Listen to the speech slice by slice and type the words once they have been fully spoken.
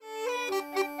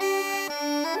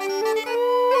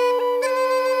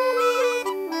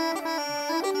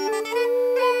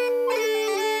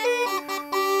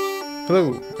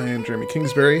Hello, I am Jeremy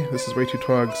Kingsbury. This is Way Too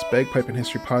Twog's Bagpipe and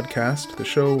History Podcast, the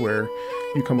show where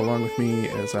you come along with me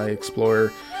as I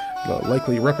explore the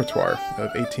likely repertoire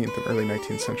of 18th and early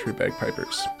 19th century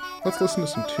bagpipers. Let's listen to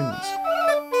some tunes.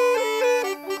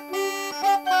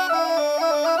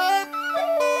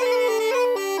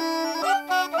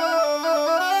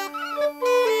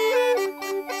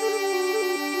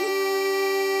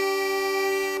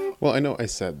 Well, I know I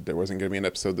said there wasn't going to be an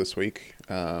episode this week,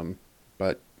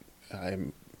 but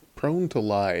I'm prone to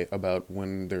lie about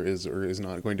when there is or is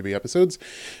not going to be episodes.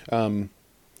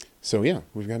 So yeah,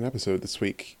 we've got an episode this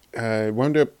week. I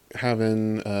wound up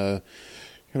having a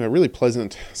really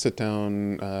pleasant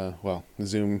sit-down,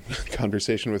 Zoom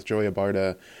conversation with Joey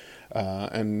Abarta,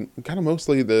 and kind of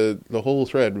mostly the whole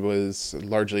thread was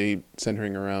largely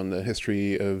centering around the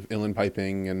history of uilleann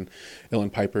piping and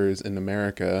uilleann pipers in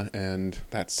America, and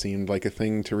that seemed like a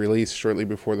thing to release shortly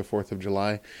before the 4th of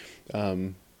July.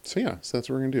 So that's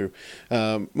what we're going to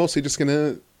do. Mostly just going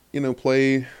to,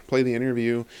 play the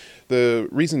interview. The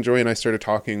reason Joey and I started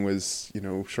talking was,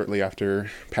 shortly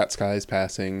after Pat Sky's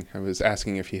passing. I was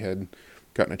asking if he had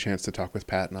gotten a chance to talk with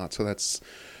Pat, not. So that's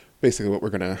basically what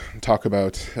we're going to talk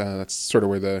about. That's sort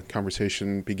of where the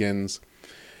conversation begins.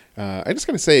 I just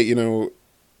got to say,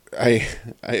 I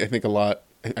think a lot,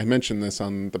 I mentioned this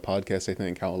on the podcast, I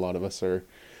think, how a lot of us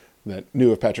that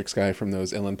knew of Patrick Sky from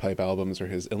those uilleann pipe albums or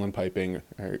his uilleann piping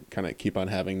kind of keep on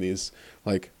having these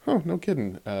like, oh, no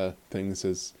kidding, things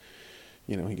as,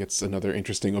 he gets another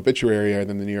interesting obituary either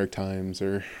than the New York Times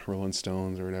or Rolling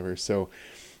Stones or whatever. So,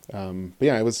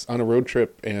 I was on a road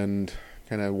trip and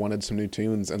kind of wanted some new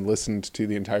tunes and listened to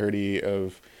the entirety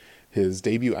of his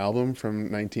debut album from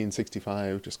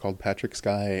 1965, just called Patrick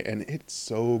Sky, and it's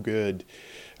so good.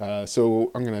 So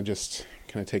I'm going to just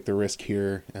kind of take the risk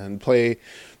here and play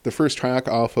the first track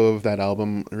off of that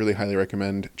album. I really highly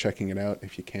recommend checking it out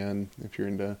if you can, if you're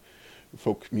into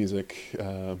folk music.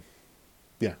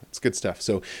 It's good stuff.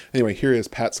 So anyway, here is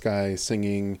Pat Sky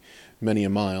singing Many a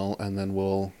Mile, and then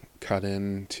we'll cut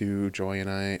in to Joy and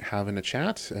I having a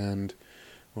chat, and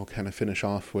we'll kind of finish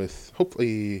off with,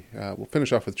 hopefully,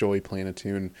 Joey playing a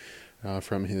tune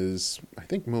from his, I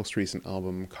think, most recent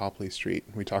album, Copley Street.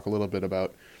 We talk a little bit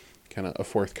about kind of a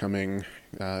forthcoming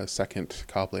second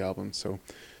Copley album, so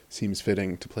seems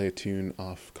fitting to play a tune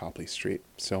off Copley Street.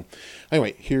 So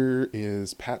anyway, here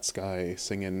is Pat Sky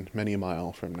singing Many a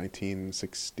Mile from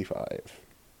 1965.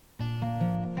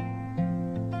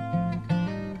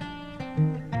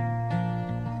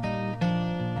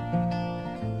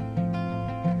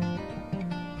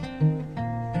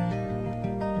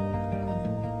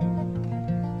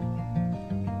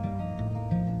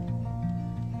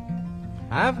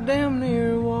 I've damn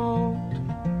near walked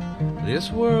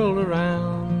this world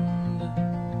around,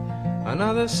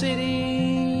 another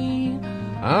city,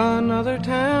 another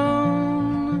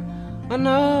town,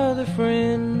 another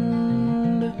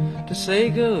friend to say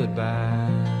goodbye,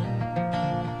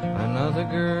 another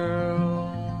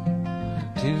girl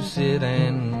to sit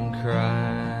and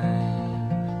cry,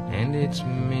 and it's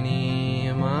many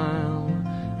a mile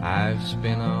I've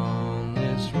spent on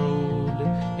this road,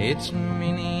 it's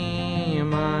many a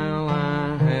mile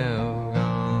I have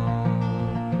gone.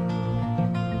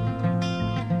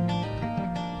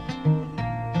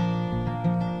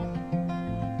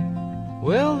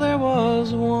 Well, there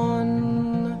was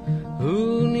one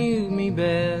who knew me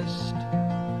best.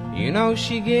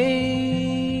 She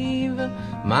gave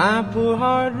my poor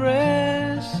heart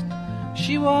rest.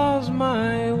 She was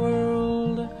my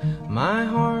world, my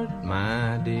heart,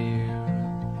 my dear.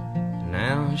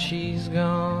 Now she's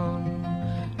gone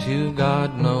to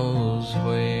God knows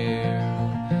where,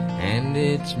 and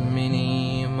it's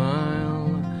many a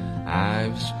mile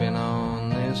I've spent on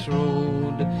this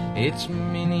road, it's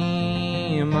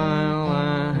many a mile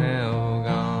I have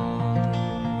gone.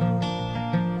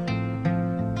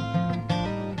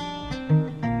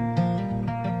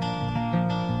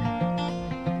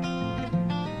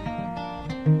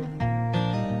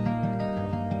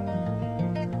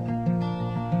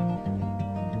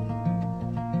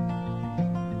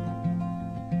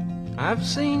 I've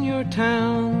seen your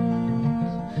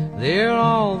towns, they're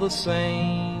all the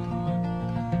same.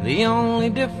 The only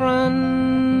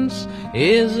difference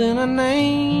is in a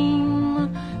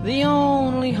name. The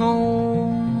only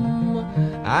home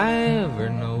I ever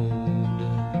knowed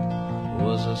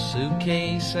was a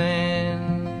suitcase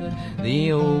and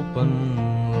the open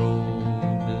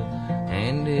road.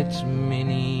 And it's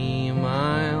many a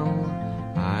mile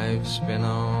I've spent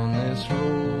on this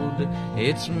road,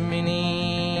 it's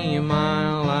many a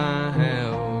mile I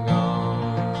have gone.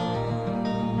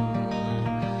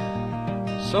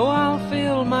 So I'll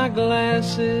fill my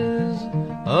glasses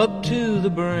up to the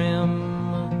brim,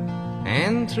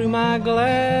 and through my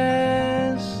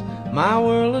glass my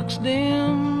world looks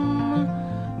dim,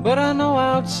 but I know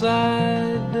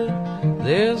outside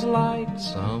there's light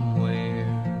somewhere.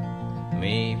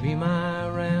 Maybe my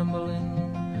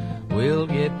rambling will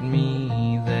get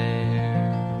me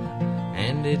there.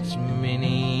 And it's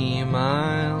many a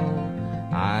mile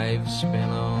I've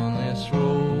spent on this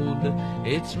road,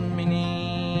 it's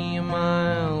many a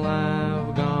mile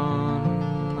I've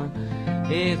gone,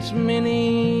 it's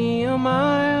many a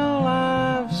mile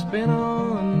I've spent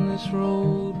on this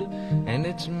road, and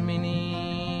it's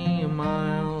many a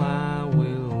mile I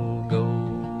will go.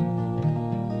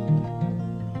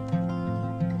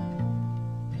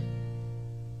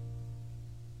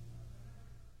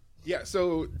 Yeah,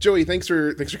 so Joey, thanks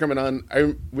for coming on.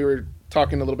 We were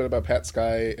talking a little bit about Pat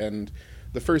Sky, and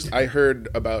the first I heard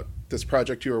about this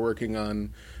project you were working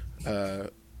on,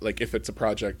 like if it's a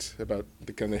project about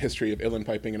the kind of history of uilleann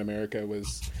piping in America,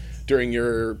 was during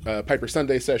your Piper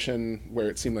Sunday session, where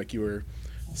it seemed like you were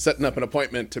setting up an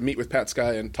appointment to meet with Pat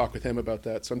Sky and talk with him about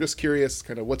that. So I'm just curious,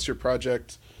 kind of what's your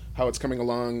project, how it's coming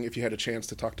along, if you had a chance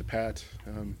to talk to Pat,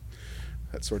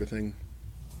 that sort of thing.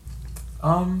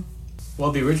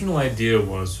 Well, the original idea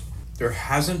was there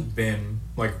hasn't been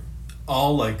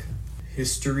all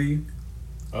history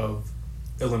of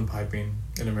uilleann piping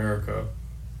in America.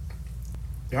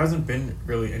 There hasn't been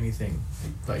really anything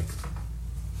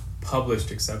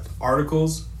published except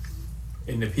articles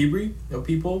in the Peabody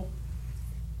People,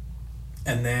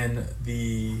 and then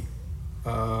the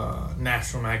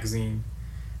national magazine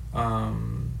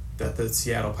that the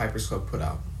Seattle Pipers Club put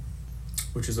out,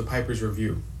 which is a Piper's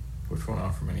Review, which went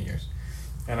on for many years.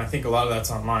 And I think a lot of that's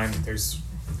online. There's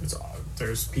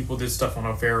people did stuff on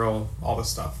O'Farrell, all this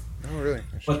stuff. Oh, really?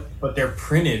 But they're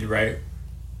printed, right?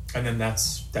 And then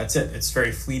that's it. It's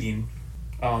very fleeting.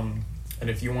 And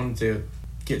if you wanted to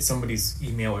get somebody's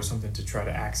email or something to try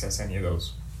to access any of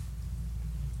those,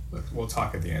 we'll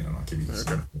talk at the end, and I'll give you this.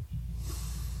 Okay.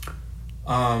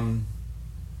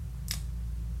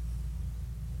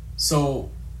 So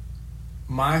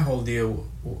my whole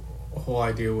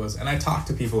idea was, and I talked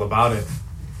to people about it,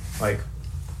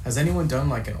 has anyone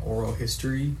done an oral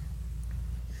history?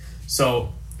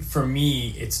 So for me,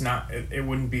 it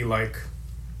wouldn't be a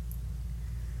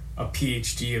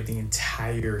PhD of the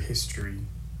entire history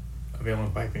of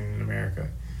uilleann piping in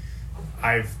America.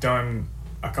 I've done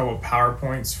a couple of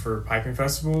PowerPoints for piping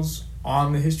festivals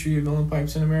on the history of uilleann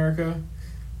pipes in America,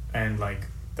 and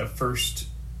the first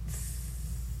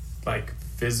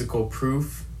physical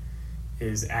proof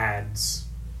is ads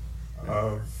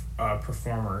of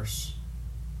performers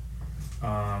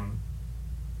from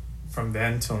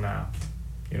then till now.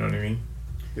 You know what I mean?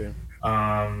 Yeah.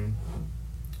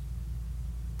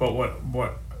 But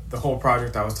what the whole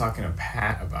project I was talking to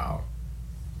Pat about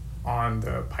on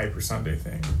the Piper Sunday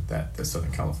thing that the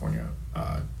Southern California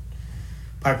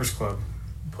Pipers Club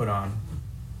put on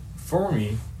for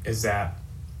me is that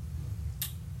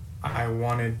I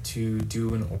wanted to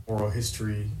do an oral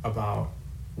history about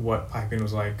what piping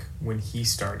was like when he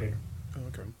started. Oh,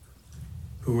 okay.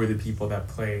 Who were the people that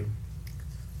played?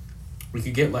 We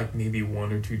could get maybe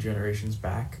 1 or 2 generations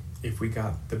back if we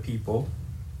got the people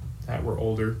that were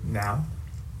older now.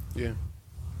 Yeah.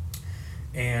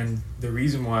 And the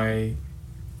reason why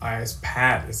I asked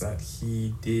Pat is that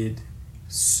he did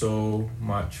so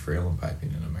much for uilleann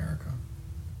piping in America.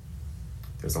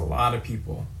 There's a lot of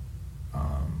people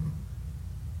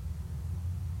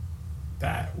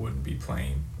that wouldn't be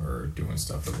playing or doing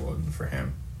stuff if it wasn't for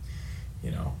him,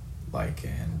 and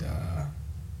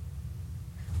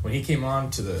when he came on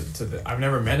to the I've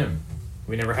never met him.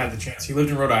 We never had the chance. He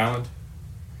lived in Rhode Island,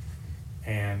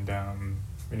 and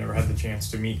we never had the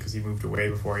chance to meet because he moved away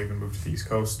before I even moved to the East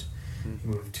Coast. He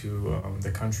moved to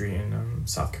the country in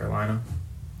South Carolina.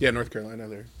 Yeah, North Carolina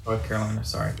there. North Carolina,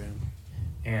 sorry. Damn.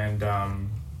 And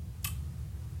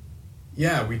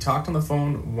we talked on the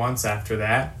phone once after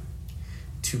that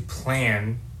to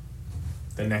plan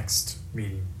the next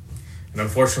meeting. And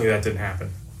unfortunately that didn't happen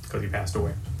because he passed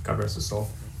away. God rest his soul.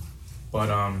 But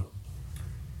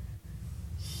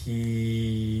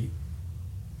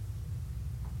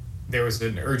there was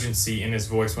an urgency in his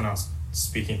voice when I was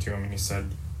speaking to him, and he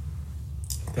said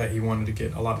that he wanted to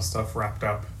get a lot of stuff wrapped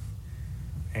up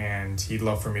and he'd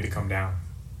love for me to come down.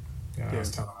 I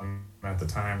was telling him at the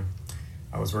time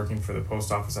I was working for the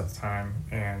post office at the time,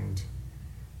 and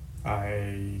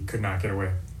I could not get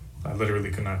away. I literally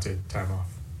could not take time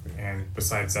off. And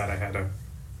besides that, I had a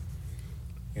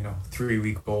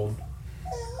 3-week-old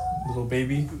little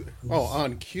baby. Oh,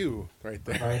 on cue right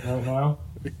there. Right now.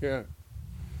 Yeah.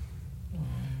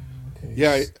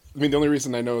 Yeah, I mean, the only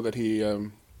reason I know that he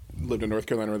lived in North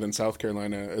Carolina rather than South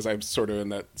Carolina is I'm sort of in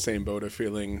that same boat of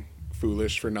feeling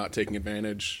foolish for not taking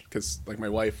advantage. Because, like, my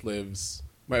wife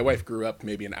grew up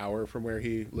maybe an hour from where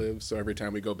he lives, so every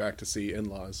time we go back to see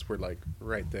in-laws, we're, like,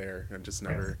 right there, and just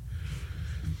never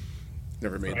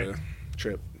made the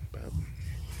trip. But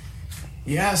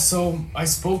Yeah, so I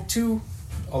spoke to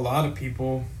a lot of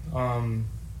people to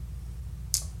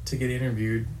get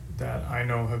interviewed that I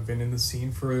know have been in the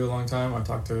scene for a really long time. I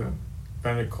talked to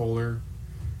Benedict Kohler,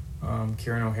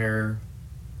 Kieran O'Hare,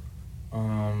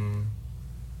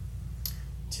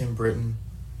 Tim Britton.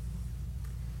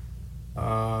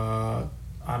 I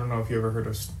don't know if you ever heard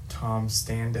of Tom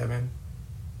Standevin.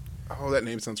 oh, that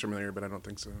name sounds familiar, but I don't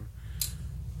think so.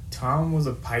 Tom was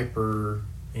a piper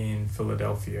in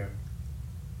Philadelphia,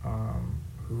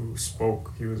 who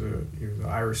spoke. He was an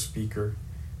Irish speaker,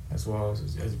 as well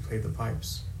as he played the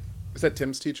pipes. Is that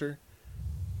Tim's teacher?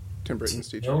 Tim Britton's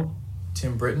teacher? No,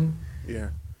 Tim Britton. Yeah.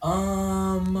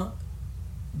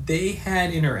 They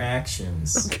had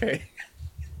interactions. Okay.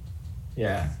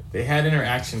 Yeah, they had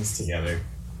interactions together.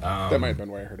 That might have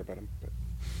been why I heard about him. But.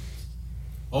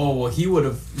 Oh, well, he would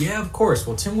have... Yeah, of course.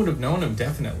 Well, Tim would have known him,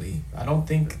 definitely. I don't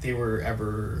think they were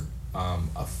ever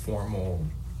a formal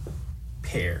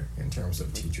pair in terms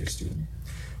of teacher-student.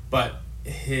 But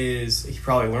he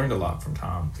probably learned a lot from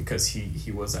Tom because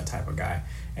he was that type of guy.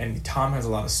 And Tom has a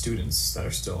lot of students that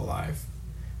are still alive.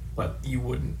 But you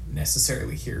wouldn't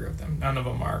necessarily hear of them. None of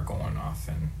them are going off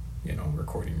and,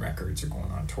 recording records or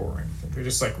going on tour or anything. They're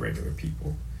just like regular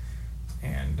people.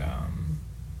 And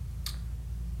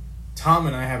Tom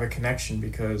and I have a connection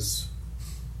because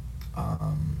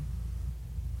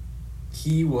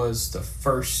he was the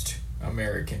first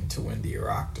American to win the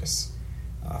Oireachtas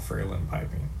for uilleann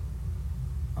piping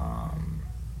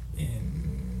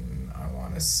in, I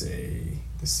want to say,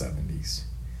 the 70s,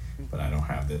 but I don't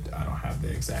have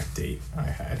the exact date.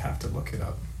 I'd have to look it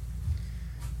up.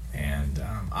 And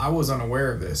I was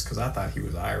unaware of this because I thought he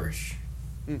was Irish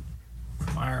from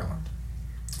Ireland.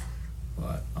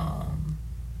 But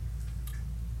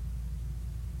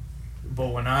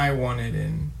when I won it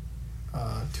in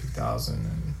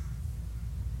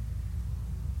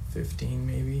 2015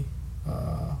 maybe,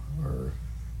 or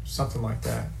something like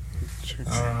that. Sure.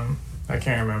 I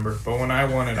can't remember. But when I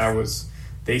won it,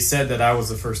 they said that I was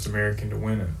the first American to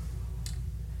win it.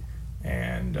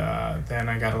 And then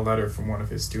I got a letter from one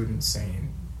of his students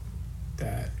saying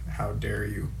that how dare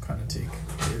you kind of take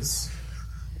his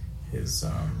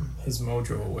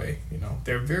mojo away.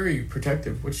 They're very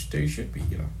protective, which they should be.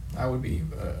 I would be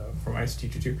for my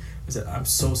teacher too. I said, I'm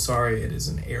so sorry, it is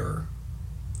an error.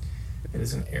 It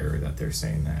is an error that they're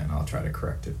saying that, and I'll try to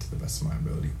correct it to the best of my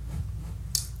ability.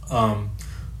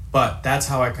 But that's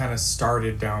how I kind of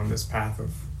started down this path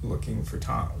of looking for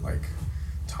Tom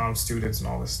students and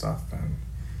all this stuff. And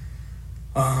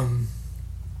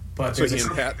but So he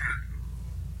and Pat.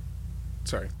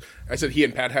 Sorry, I said he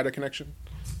and Pat had a connection.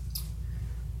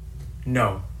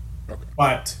 No. Okay.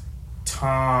 But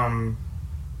Tom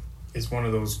is one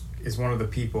of the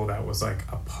people that was like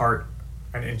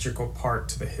an integral part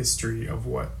to the history of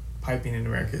what piping in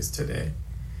America is today.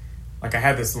 Like, I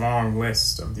had this long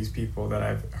list of these people that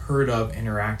I've heard of,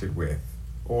 interacted with,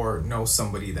 or know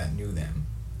somebody that knew them.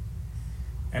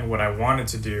 And what I wanted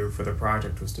to do for the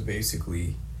project was to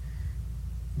basically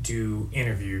do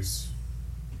interviews,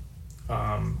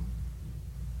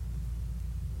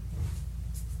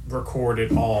 record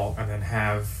it all, and then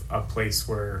have a place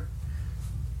where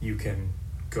you can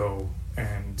go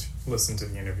and listen to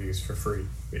the interviews for free,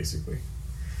 basically.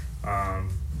 I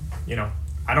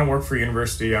don't work for a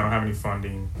university. I don't have any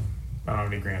funding. I don't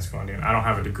have any grants funding. I don't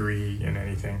have a degree in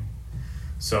anything.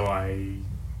 So I,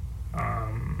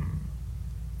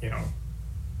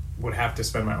 would have to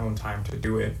spend my own time to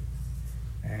do it.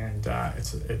 And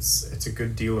it's a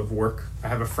good deal of work. I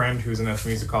have a friend who's an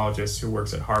ethnomusicologist who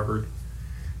works at Harvard.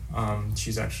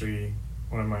 She's actually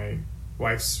one of my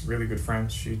wife's really good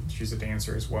friends. She's a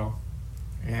dancer as well.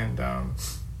 And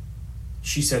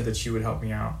she said that she would help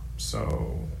me out.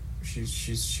 So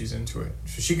she's into it.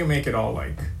 So she can make it all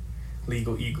like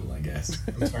legal eagle, I guess,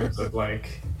 in terms of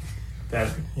like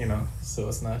that, so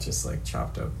it's not just like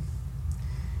chopped up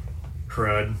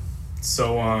crud.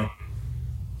 So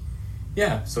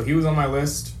so he was on my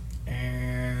list,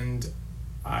 and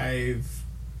I've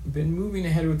been moving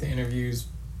ahead with the interviews,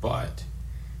 but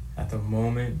at the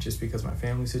moment, just because my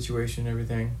family situation and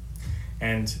everything,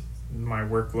 and my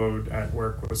workload at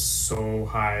work was so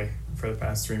high for the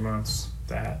past 3 months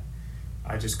that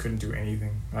I just couldn't do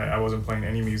anything. I wasn't playing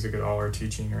any music at all or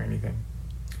teaching or anything.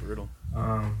 Brutal.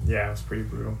 Yeah, it was pretty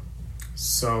brutal.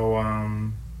 So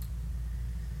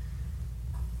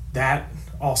that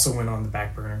also went on the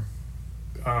back burner,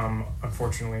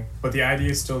 unfortunately. But the idea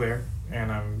is still there,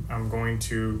 and I'm going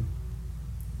to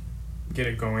get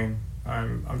it going.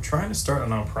 I'm trying to start a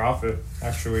nonprofit,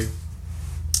 actually,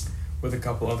 with a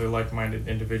couple other like-minded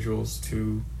individuals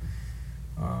to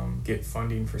get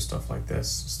funding for stuff like this,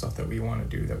 stuff that we want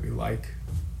to do, that we like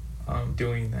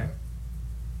doing, that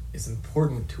is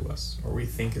important to us, or we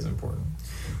think is important.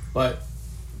 But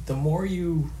the more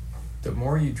you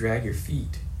drag your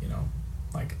feet, you know,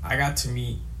 like I got to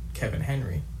meet Kevin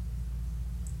Henry.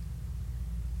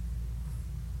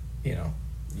 You know,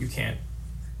 you can't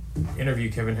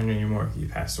interview Kevin Henry anymore. He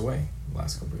passed away the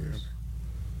last couple of years.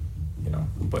 You know,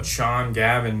 but Sean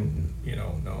Gavin, you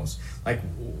know, knows. Like,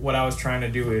 what I was trying to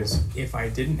do is, if I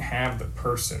didn't have the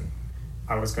person,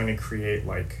 I was going to create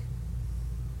like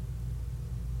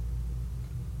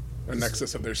a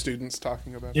nexus of their students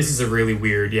talking about this it. is a really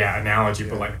weird analogy,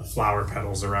 but like the flower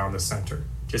petals around the center,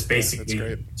 just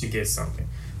basically to get something.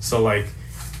 So like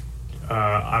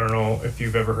I don't know if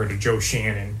you've ever heard of Joe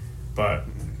Shannon, but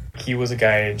he was a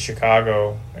guy in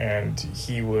Chicago, and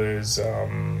he was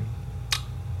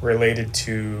related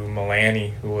to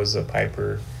Milani, who was a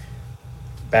piper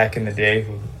back in the day,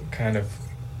 who kind of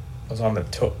was on the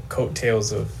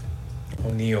coattails of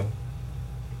O'Neill,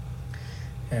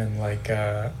 and like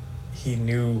he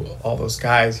knew all those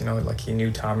guys, you know, like he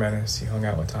knew Tom Ennis, he hung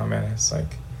out with Tom Ennis.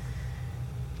 Like,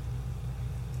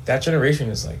 that generation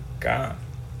is like gone.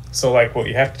 So like what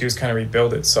you have to do is kind of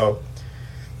rebuild it. So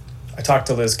I talked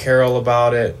to Liz Carroll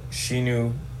about it. She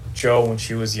knew Joe when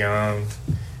she was young,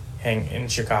 hang in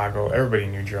Chicago. Everybody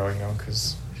knew Joe, you know,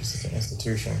 because she's an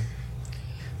institution.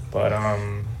 But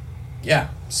yeah,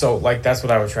 so like that's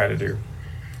what I would try to do.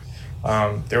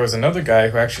 There was another guy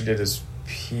who actually did his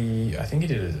I think he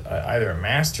did either a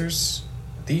master's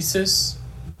thesis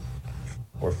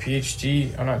or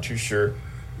PhD, I'm not too sure,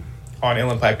 on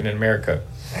inland piping in America.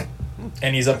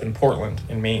 And he's up in Portland,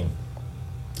 in Maine.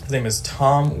 His name is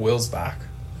Tom Wilsbach.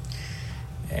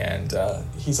 And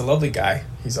he's a lovely guy.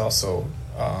 He's also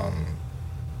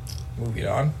moving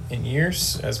on in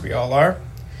years, as we all are.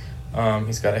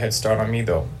 He's got a head start on me,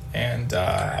 though. And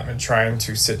I've been trying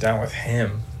to sit down with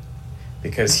him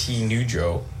because he knew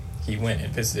Joe. He went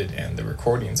and visited, and the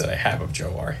recordings that I have of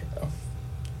Joe are of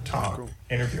Tom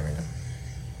interviewing him.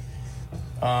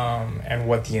 And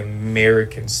what the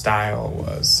American style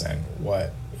was, and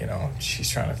what, you know,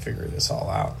 she's trying to figure this all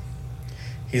out.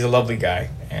 He's a lovely guy,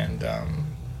 and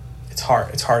it's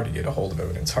hard to get a hold of him,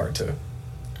 and it's hard to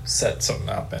set something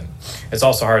up, and it's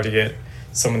also hard to get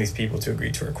some of these people to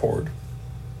agree to record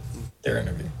their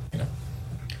interview, you know.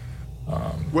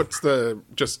 What's the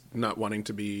just not wanting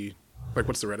to be, like,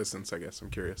 what's the reticence, I guess? I'm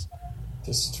curious.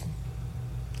 Just,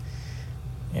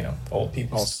 you know, old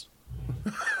people.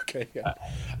 Okay, yeah.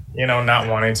 You know, not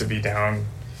wanting to be down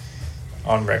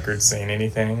on record saying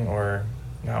anything, or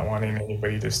not wanting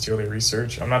anybody to steal their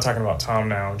research. I'm not talking about Tom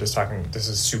now. I'm just talking, this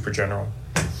is super general.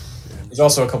 There's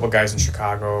also a couple guys in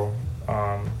Chicago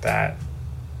that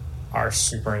are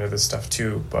super into this stuff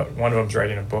too, but one of them's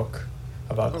writing a book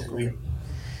about Dewey.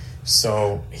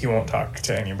 So he won't talk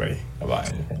to anybody about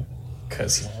anything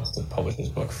because he wants to publish his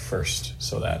book first,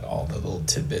 so that all the little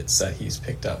tidbits that he's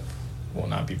picked up will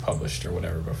not be published or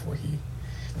whatever before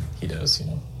he does, you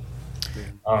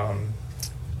know.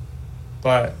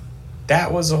 But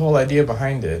that was the whole idea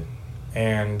behind it,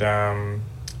 and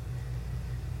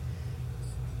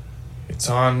it's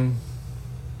on.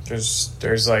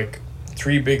 There's like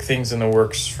 3 big things in the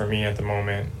works for me at the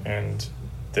moment, and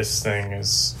this thing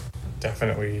is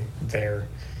definitely there,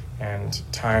 and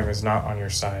time is not on your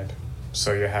side,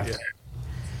 so you have to,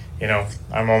 you know,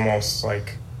 I'm almost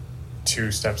like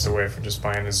 2 steps away from just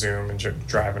buying a Zoom and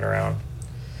driving around,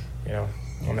 you know,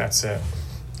 and that's it,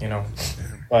 you know.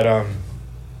 But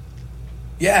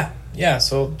yeah,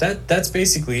 so that's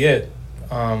basically it.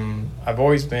 I've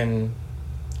always been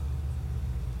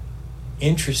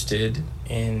interested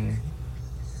in,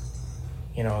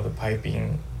 you know, the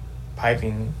piping,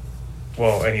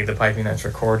 well, any of the piping that's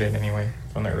recorded anyway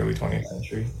from the early 20th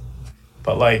century.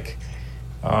 But like,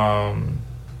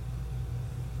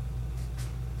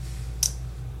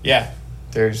 yeah,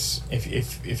 there's,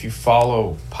 if you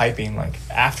follow piping, like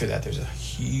after that, there's a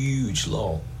huge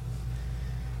lull.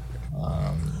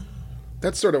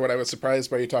 That's sort of what I was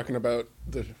surprised by you talking about,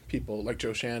 the people like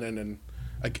Joe Shannon, and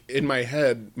like in my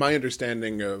head, my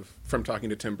understanding of, from talking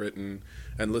to Tim Britton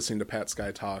and listening to Pat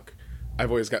Sky talk, I've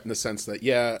always gotten the sense that,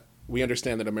 yeah, we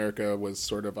understand that America was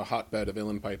sort of a hotbed of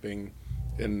inland piping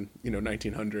in, you know,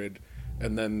 1900,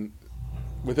 and then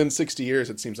within 60 years,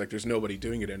 it seems like there's nobody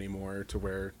doing it anymore, to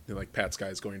where, you know, like Pat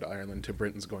Sky's going to Ireland, Tim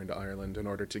Brinton's going to Ireland in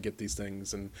order to get these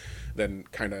things. And then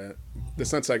kind of the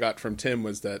sense I got from Tim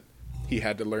was that he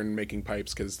had to learn making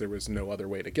pipes because there was no other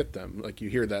way to get them. Like, you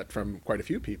hear that from quite a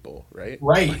few people, right?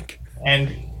 Right. Like,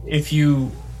 And if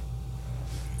you,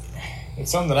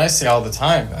 it's something that I say all the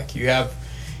time. Like, you have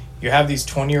these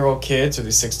 20-year-old kids or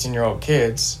these 16-year-old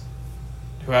kids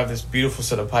who have this beautiful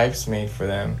set of pipes made for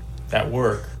them that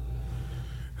work,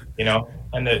 you know,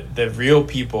 and the real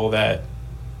people that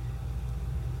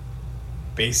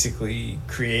basically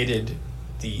created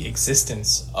the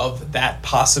existence of that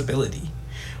possibility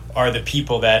are the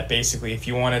people that basically, if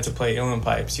you wanted to play uilleann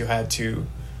pipes, you had to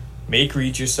make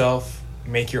reeds yourself,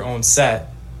 make your own set.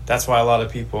 That's why a lot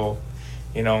of people,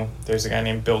 you know, there's a guy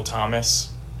named Bill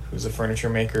Thomas who's a furniture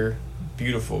maker.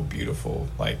 Beautiful,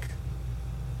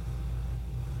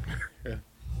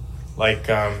 like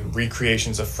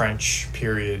recreations of French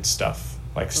period stuff,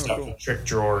 like stuff cool. with trick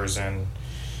drawers and,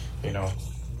 you know,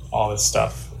 all this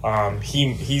stuff.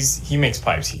 He makes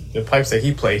pipes. The pipes that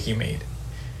he played, he made.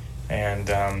 And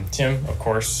Tim, of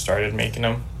course, started making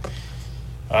them.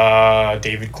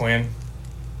 David Quinn,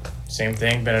 same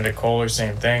thing. Benedict Kohler,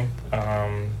 same thing.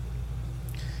 That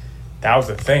was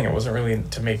the thing. It wasn't really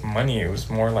to make money. It was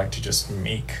more like to just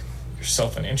make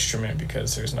yourself an instrument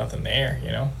because there's nothing there,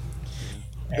 you know?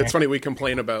 it's funny, we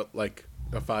complain about like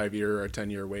a 5-year or a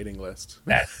 10-year waiting list.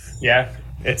 Yeah,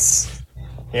 it's,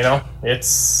 you know,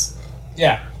 it's,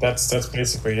 yeah, that's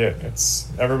basically it. It's,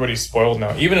 everybody's spoiled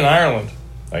now. Even in Ireland,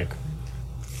 like,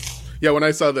 Yeah, when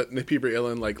I saw that Nipibre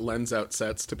Uilleann like lends out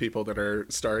sets to people that are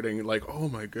starting, like, oh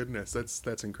my goodness,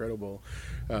 that's incredible.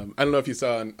 I don't know if you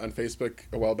saw on Facebook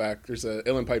a while back, there's a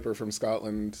uilleann piper from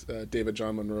Scotland, David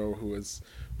John Monroe, who was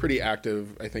pretty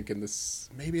active, I think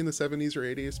maybe in the 70s or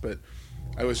 80s, but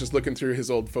I was just looking through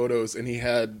his old photos, and he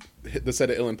had the set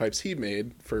of uilleann pipes he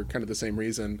made for kind of the same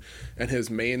reason, and his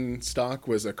main stock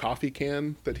was a coffee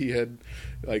can that he had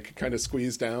like kind of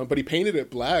squeezed down, but he painted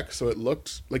it black, so it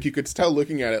looked like, you could tell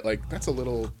looking at it like, that's a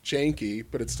little janky,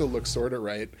 but it still looks sort of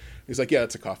right. He's like, yeah,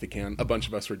 it's a coffee can. A bunch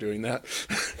of us were doing that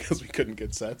because we couldn't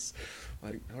get sets.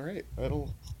 Like, all right,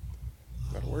 that'll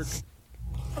work.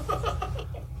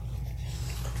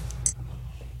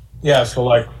 yeah, so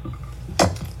like,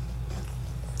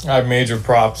 I have major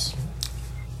props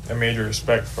and major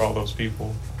respect for all those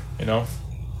people, you know?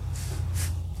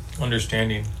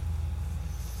 Understanding.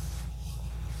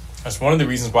 That's one of the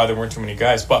reasons why there weren't too many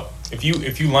guys. But if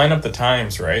you line up the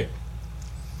times, right?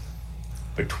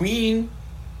 Between,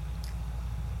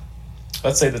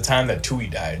 let's say, the time that Tui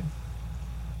died,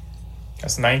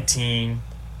 that's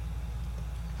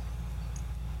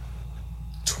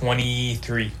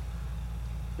 1923.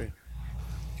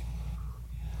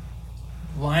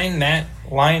 Line that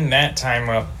time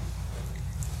up,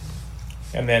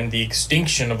 and then the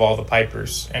extinction of all the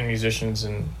pipers and musicians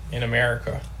in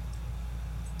America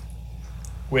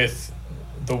with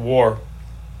the war,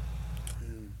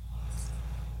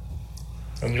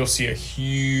 and you'll see a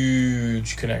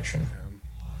huge connection.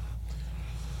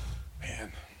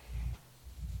 Man,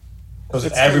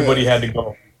 because everybody had to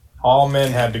go. All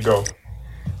men had to go.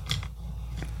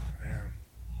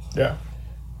 Yeah.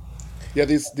 Yeah,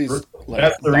 these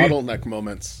like bottleneck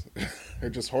moments are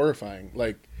just horrifying.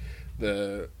 Like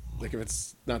if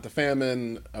it's not the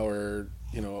famine or,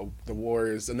 you know, the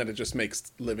wars, and then it just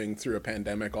makes living through a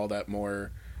pandemic all that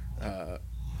more, I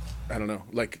don't know,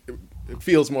 like it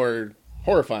feels more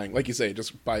horrifying. Like you say,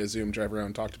 just buy a Zoom, drive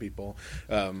around, talk to people.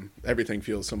 Everything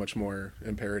feels so much more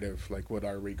imperative. Like, what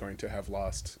are we going to have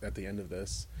lost at the end of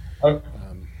this?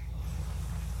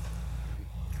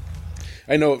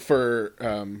 I know for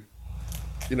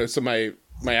you know, so my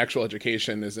actual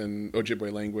education is in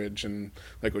Ojibwe language and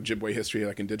like Ojibwe history,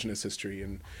 like Indigenous history,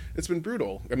 and it's been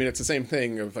brutal. I mean, it's the same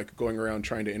thing of like going around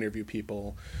trying to interview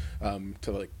people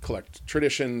to like collect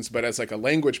traditions, but as like a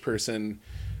language person,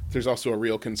 there's also a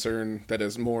real concern that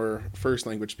as more first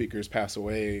language speakers pass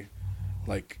away,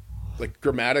 like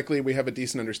grammatically we have a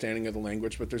decent understanding of the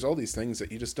language, but there's all these things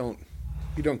that you just don't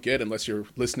get unless you're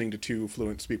listening to two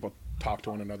fluent people talk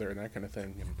to one another and that kind of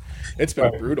thing. And it's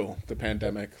been brutal, the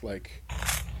pandemic. Like,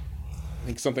 I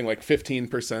think something like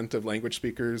 15% of language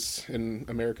speakers in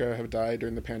America have died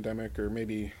during the pandemic, or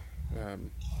maybe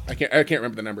I can't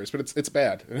remember the numbers, but it's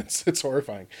bad and it's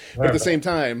horrifying. But at the same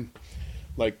time,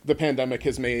 like, the pandemic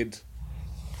has made,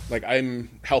 like,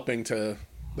 I'm helping to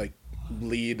like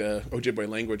lead a Ojibwe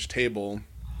language table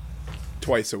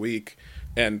twice a week.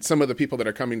 And some of the people that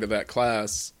are coming to that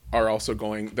class are also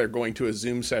they're going to a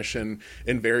Zoom session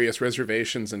in various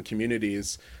reservations and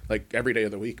communities like every day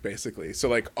of the week, basically. So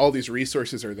like all these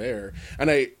resources are there. And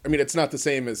I mean, it's not the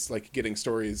same as like getting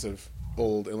stories of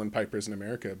old uilleann pipers in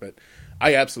America, but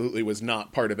I absolutely was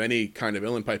not part of any kind of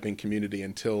uilleann piping community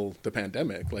until the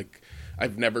pandemic. Like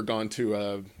I've never gone to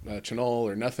a Chenal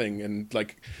or nothing. And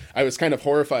like, I was kind of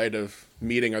horrified of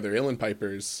meeting other uilleann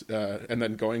pipers and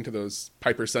then going to those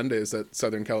Piper Sundays that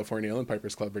Southern California Uilleann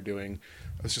Pipers Club are doing.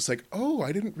 I was just like, oh,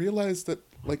 I didn't realize that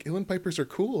like uilleann pipers are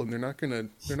cool and they're not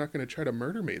gonna try to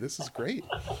murder me. This is great.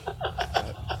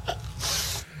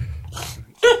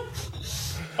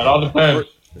 It all depends.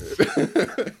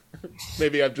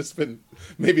 Maybe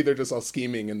they're just all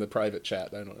scheming in the private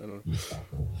chat. I don't know.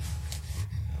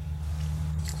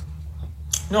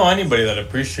 No, anybody that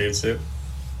appreciates it,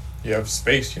 you have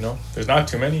space, you know. There's not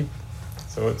too many,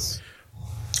 so it's,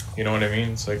 you know what I mean.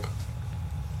 It's like,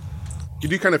 You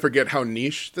do kind of forget how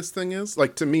niche this thing is.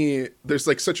 Like, to me, there's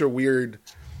like such a weird,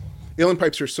 uilleann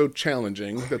pipes are so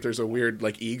challenging that there's a weird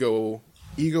like ego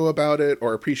about it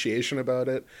or appreciation about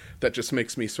it that just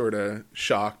makes me sort of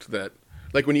shocked that,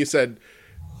 like, when you said,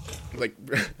 like,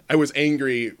 I was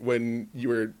angry when you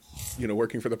were, you know,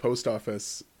 working for the post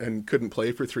office and couldn't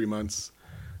play for 3 months.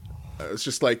 It's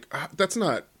just like,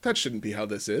 that shouldn't be how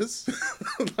this is.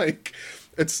 Like,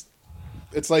 it's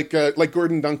like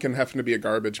Gordon Duncan having to be a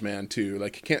garbage man too.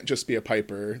 Like, you can't just be a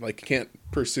piper. Like, you can't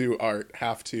pursue art,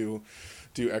 have to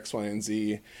do X, Y, and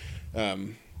Z.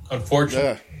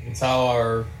 Unfortunately, it's how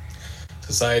our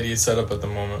society is set up at the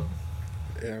moment.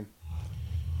 Yeah.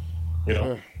 You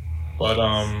know, but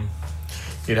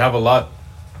you'd have a lot.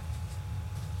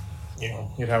 You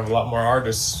know, you'd have a lot more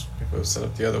artists if it was set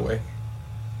up the other way.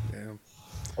 Yeah.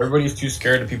 Everybody's too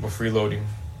scared of people freeloading.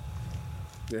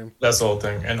 Yeah. That's the whole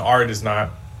thing. And art is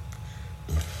not,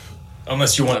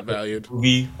 unless you want to valued. a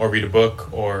movie or read a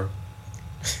book or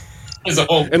as a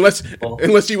whole.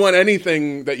 Unless you want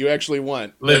anything that you actually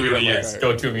want. Literally, yes.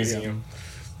 Go to a museum.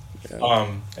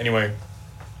 Yeah. Anyway.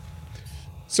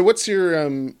 So what's your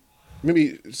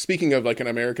maybe speaking of like an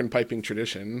American piping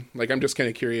tradition, like, I'm just kind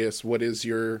of curious,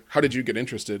 how did you get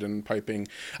interested in piping?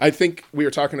 I think we were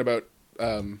talking about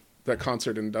that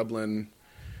concert in Dublin,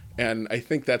 and I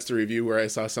think that's the review where I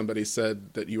saw somebody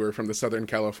said that you were from the Southern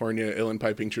California uilleann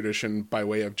piping tradition by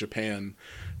way of Japan.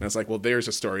 And I was like, well, there's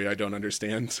a story I don't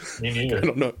understand. Me neither. I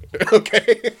don't know.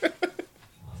 Okay.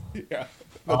 Yeah,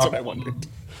 that's what I wondered.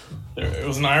 It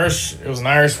was an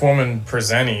Irish woman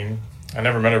presenting. I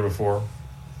never met her before.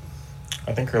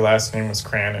 I think her last name was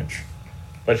Cranage,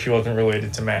 but she wasn't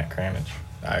related to Matt Cranage.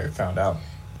 I found out.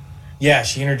 Yeah,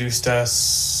 she introduced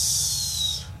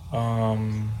us.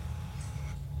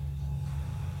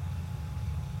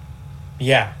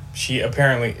 Yeah, she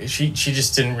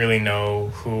just didn't really know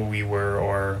who we were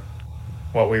or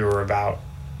what we were about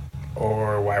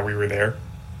or why we were there.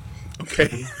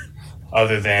 Okay.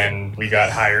 Other than we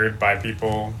got hired by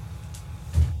people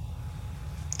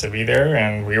to be there,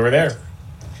 and we were there.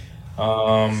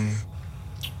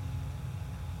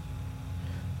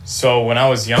 So when I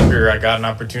was younger, I got an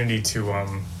opportunity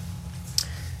to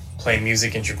play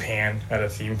music in Japan at a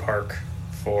theme park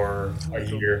for a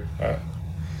year.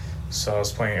 So I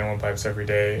was playing uilleann pipes every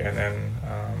day, and then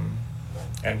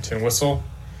and tin whistle,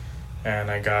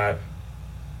 and I got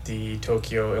the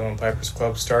Tokyo Uilleann Pipers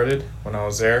Club started when I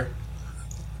was there,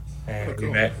 and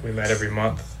we met every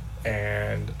month.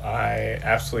 And I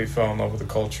absolutely fell in love with the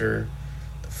culture,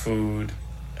 the food,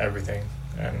 everything.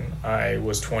 And I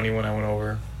was 20 when I went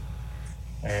over.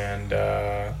 And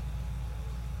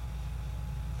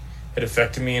it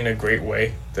affected me in a great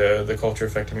way. The culture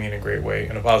affected me in a great way,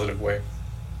 in a positive way.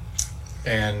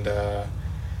 And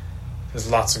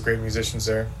there's lots of great musicians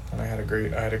there. And I had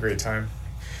a great time.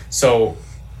 So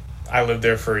I lived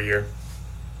there for a year.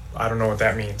 I don't know what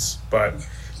that means, but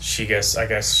I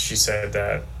guess she said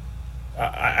that.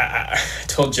 I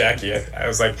told Jackie, I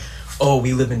was like, oh,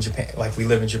 we live in Japan. Like, we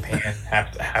live in Japan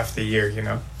half the year, you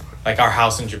know? Like, our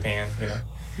house in Japan, you know?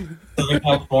 In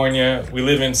California, we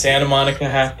live in Santa Monica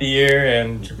half the year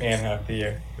and Japan half the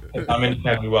year. I'm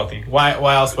independently wealthy. Why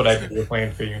else would I be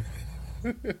playing for you?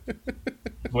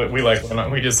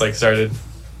 We just, like, started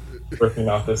working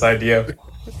off this idea.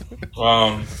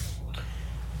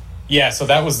 Yeah, so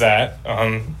that was that.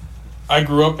 I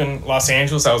grew up in Los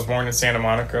Angeles. I was born in Santa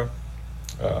Monica.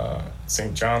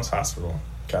 St. John's Hospital,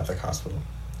 Catholic hospital.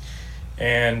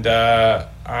 And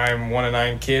I'm one of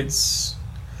 9 kids.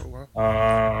 Oh,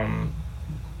 wow.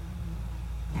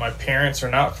 My parents are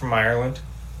not from Ireland.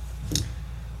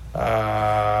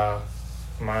 My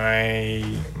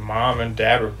mom and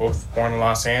dad were both born in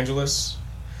Los Angeles.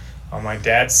 On my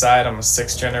dad's side, I'm a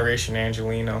sixth generation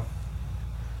Angelino.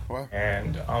 Wow.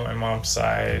 And on my mom's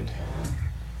side,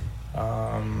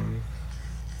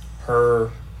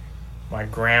 my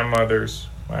grandmother's,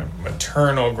 my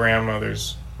maternal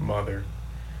grandmother's mother,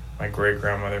 my great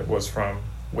grandmother, was from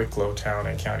Wicklow town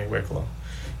in County Wicklow,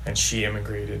 and she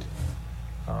immigrated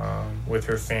with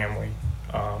her family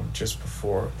just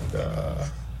before the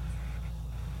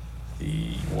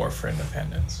War for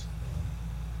Independence.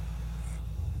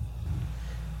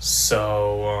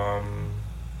 So,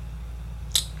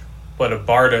 but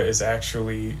Abarta is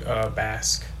actually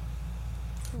Basque.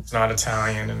 It's not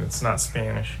Italian and it's not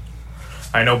Spanish.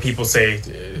 I know people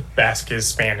say Basque is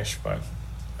Spanish, but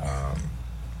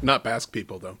Not Basque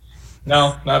people, though.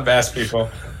 no, not Basque people.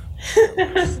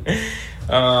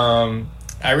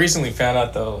 I recently found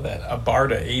out, though, that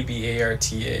Abarta,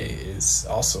 Abarta, is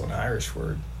also an Irish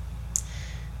word,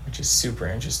 which is super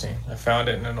interesting. I found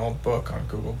it in an old book on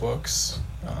Google Books.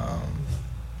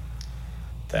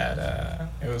 That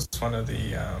it was one of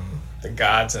the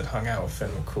gods that hung out with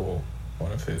Finn McCool,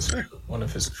 one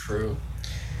of his crew.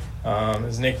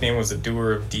 His nickname was the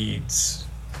Doer of Deeds,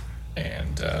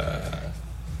 and there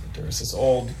was this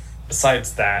old.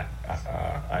 Besides that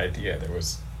idea, there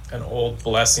was an old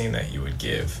blessing that you would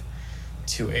give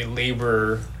to a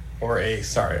laborer or a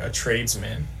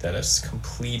tradesman that has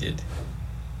completed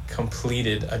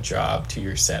a job to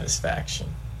your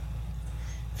satisfaction.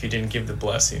 If you didn't give the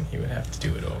blessing, he would have to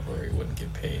do it over, or he wouldn't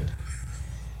get paid.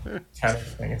 Kind of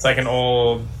thing. It's like an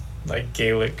old, like,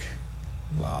 Gaelic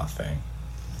law thing.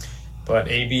 But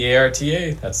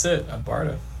Abarta, that's it,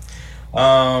 Abarta.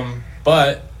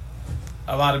 But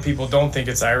a lot of people don't think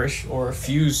it's Irish or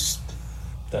refuse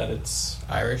that it's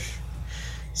Irish.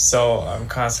 So I'm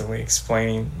constantly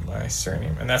explaining my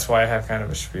surname, and that's why I have kind of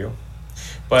a spiel.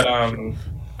 But I'm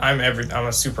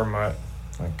a super mutt.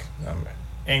 Like, I'm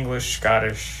English,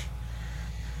 Scottish,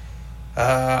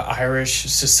 Irish,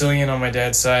 Sicilian on my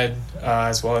dad's side,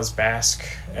 as well as Basque,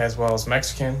 as well as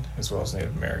Mexican, as well as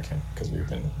Native American, because we've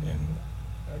been in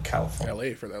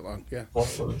California, LA for that long, yeah. well,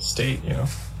 for the state, you know.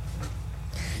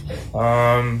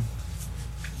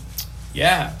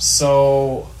 Yeah,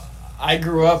 so I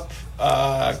grew up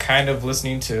kind of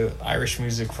listening to Irish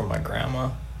music from my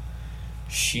grandma.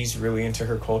 She's really into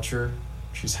her culture.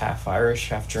 She's half Irish,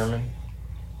 half German.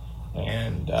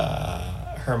 And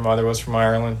her mother was from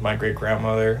Ireland, my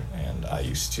great-grandmother, and I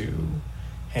used to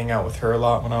hang out with her a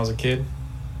lot when I was a kid.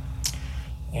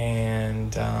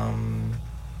 And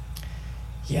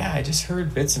yeah, I just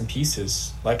heard bits and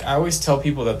pieces. Like, I always tell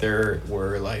people that there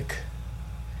were like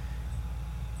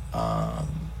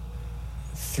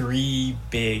three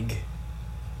big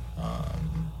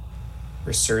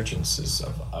resurgences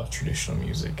of traditional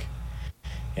music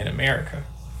in America.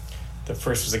 The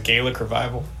first was a Gaelic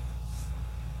revival.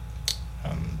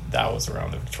 That was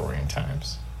around the Victorian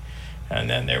times. And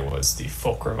then there was the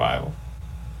folk revival,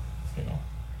 you know.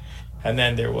 And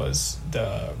then there was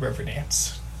the river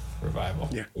dance revival,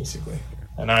 Yeah. basically.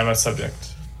 And I'm a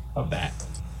subject of that.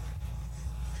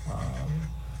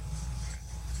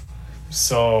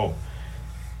 So,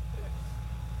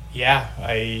 yeah,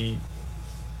 I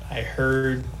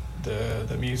heard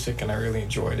the music and I really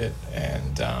enjoyed it.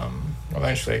 And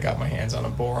eventually I got my hands on a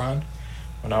bodhrán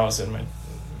when I was in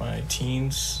my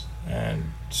teens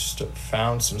and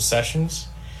found some sessions.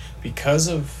 Because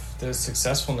of the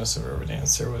successfulness of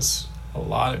Riverdance, there was a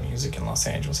lot of music in Los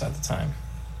Angeles at the time,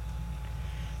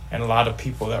 and a lot of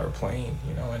people that were playing,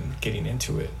 you know, and getting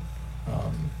into it.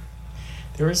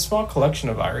 There was a small collection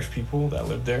of Irish people that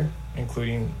lived there,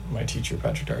 including my teacher,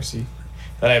 Patrick Darcy,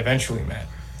 that I eventually met.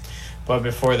 But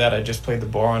before that, I just played the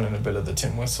bodhrán and a bit of the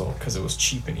tin whistle because it was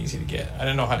cheap and easy to get. I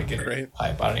didn't know how to get a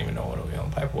pipe. I don't even know what a wheel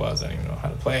and pipe was. I didn't even know how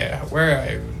to play it,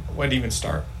 where to even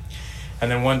start. And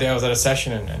then one day I was at a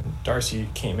session and Darcy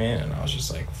came in and I was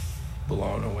just like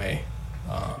blown away.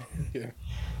 Yeah.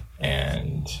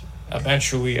 And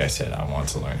eventually I said, I want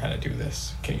to learn how to do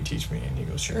this. Can you teach me? And he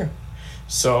goes, sure.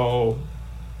 So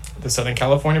the Southern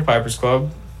California Pipers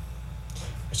Club,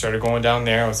 I started going down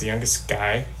there. I was the youngest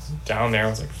guy down there. I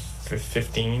was like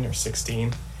 15 or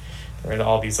 16. There were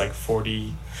all these like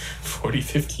 40,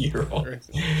 50-year-olds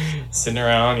sitting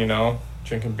around, you know,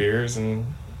 drinking beers and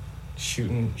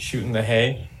shooting the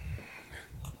hay.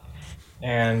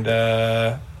 And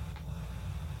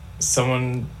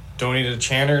someone donated a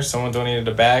chanter, someone donated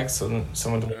a bag, someone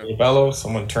donated a bellow,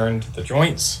 someone turned the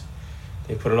joints.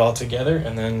 They put it all together,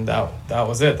 and then that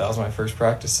was it. That was my first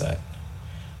practice set.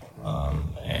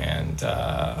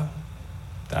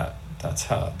 That's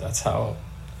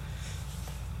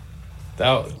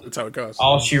how it goes.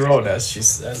 All she wrote, as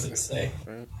they say.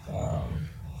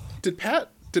 Did Pat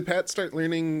did Pat start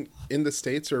learning in the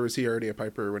States, or was he already a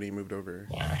piper when he moved over?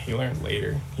 Yeah, he learned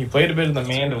later. He played a bit of the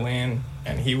mandolin,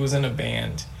 and he was in a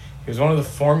band. He was one of the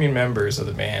forming members of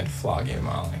the band Flogging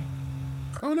Molly.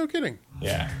 Oh, no kidding.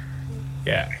 Yeah.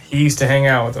 Yeah, he used to hang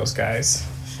out with those guys.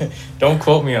 Don't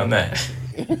quote me on that.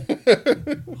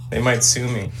 They might sue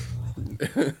me.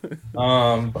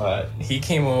 But he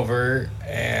came over,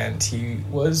 and he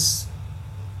was,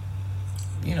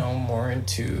 more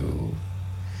into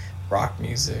rock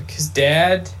music. His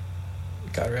dad,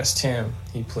 God rest him,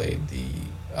 he played the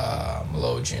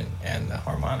melodeon and the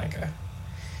harmonica.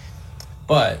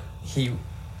 But he,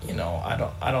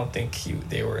 I don't think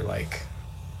they were like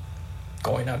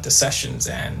going out to sessions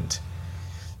and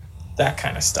that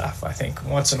kind of stuff. I think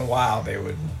once in a while they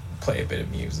would play a bit of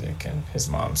music, and his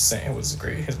mom was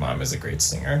great. His mom is a great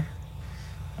singer.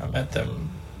 I met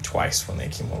them twice when they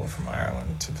came over from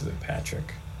Ireland to visit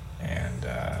Patrick, and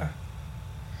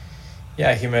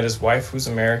he met his wife, who's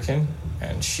American,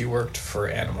 and she worked for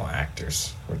Animal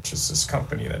Actors, which is this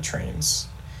company that trains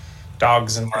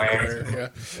dogs in Miami,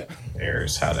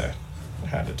 bears, how to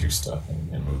do stuff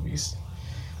in movies.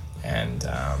 And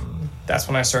that's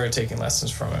when I started taking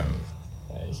lessons from him.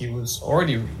 He was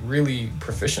already really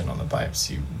proficient on the pipes.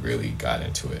 He really got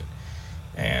into it,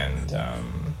 and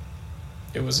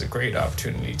it was a great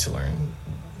opportunity to learn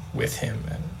with him.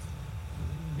 And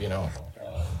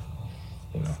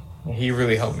he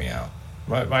really helped me out.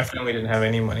 My family didn't have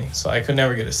any money, so I could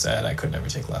never get a set. I could never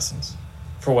take lessons.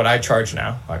 For what I charge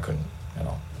now, I couldn't at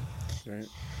all. Right.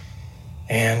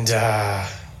 And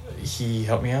he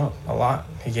helped me out a lot.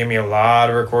 He gave me a lot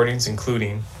of recordings,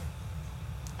 including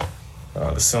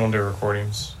the cylinder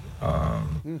recordings. I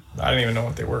didn't even know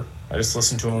what they were. I just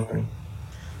listened to them and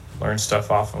learned stuff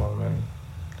off of them.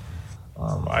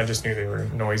 And I just knew they were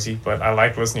noisy, but I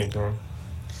liked listening to them.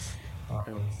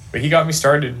 But he got me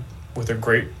started with a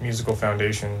great musical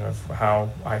foundation of how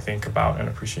I think about and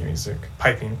appreciate music,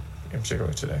 piping in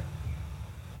particular today.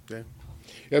 Yeah,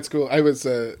 that's cool. I was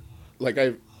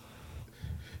I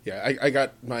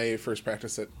got my first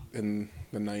practice in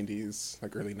the 90s,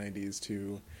 like early 90s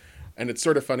too. And it's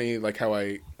sort of funny, like how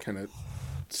I kind of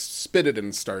spit it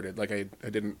and started. Like I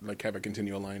didn't like have a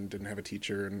continual line, didn't have a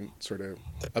teacher, and sort of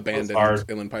abandoned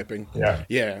uilleann piping.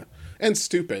 Yeah. And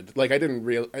stupid. Like I didn't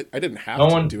have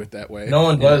to do it that way. No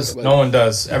one does. No one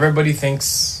does. Everybody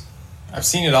thinks, I've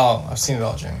seen it all,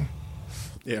 Jimmy.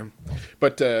 Yeah.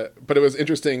 But it was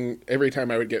interesting every time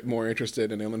I would get more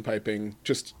interested in uilleann piping,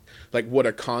 just like what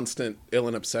a constant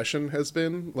uilleann obsession has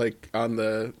been like on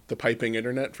the piping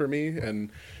internet for me.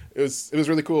 And it was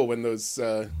really cool when those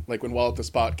like when Wall at the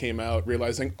Spot came out,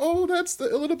 realizing, oh, that's the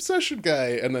uilleann obsession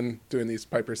guy, and then doing these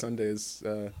Piper Sundays,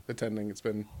 attending. It's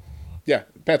been,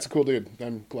 Pat's a cool dude.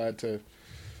 I'm glad to.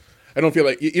 I don't feel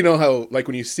like, you know how, like,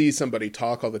 when you see somebody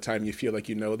talk all the time, you feel like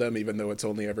you know them, even though it's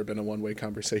only ever been a one-way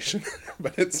conversation.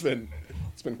 But it's been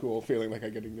cool feeling like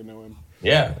I'm getting to know him.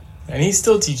 Yeah, and he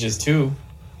still teaches, too.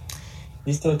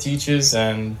 He still teaches,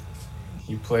 and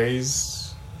he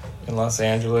plays in Los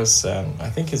Angeles. I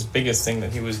think his biggest thing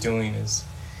that he was doing is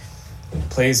he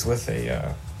plays with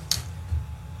a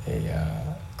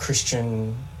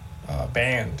Christian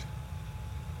band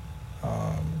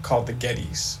called the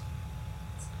Gettys.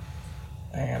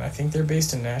 And I think they're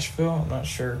based in Nashville. I'm not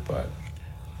sure, but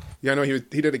yeah, I know he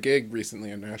did a gig recently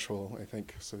in Nashville, I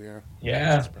think. So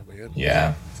that's probably it.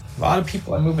 Yeah, a lot of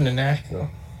people are moving to Nashville.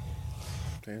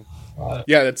 Okay.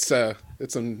 Yeah, it's a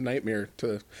nightmare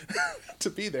to to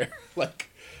be there. Like,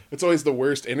 it's always the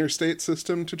worst interstate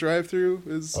system to drive through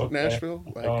is Nashville.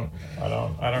 Like, I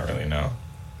don't really know.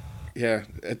 Yeah,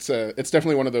 it's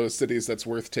definitely one of those cities that's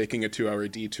worth taking a 2-hour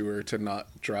detour to not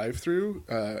drive through,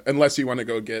 unless you want to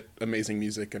go get amazing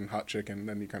music and hot chicken,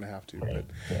 then you kind of have to. Right.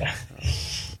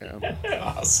 But,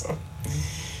 Awesome.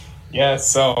 Yeah,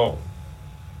 so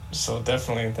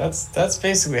definitely that's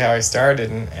basically how I started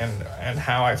and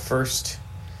how I first,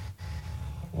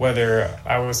 whether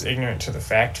I was ignorant to the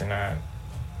fact or not,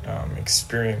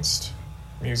 experienced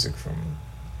music from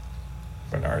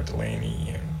Bernard Delaney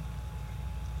and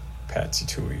Patsy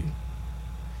Tui.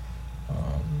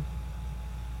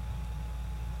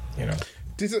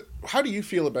 How do you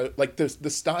feel about like the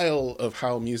style of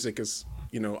how music is,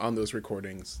 on those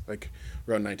recordings, like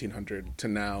around 1900 to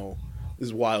now,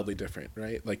 is wildly different,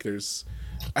 right? Like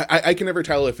I can never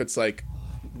tell if it's like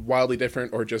wildly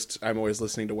different or just I'm always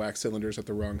listening to wax cylinders at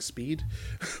the wrong speed,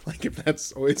 like if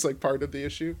that's always like part of the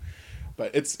issue.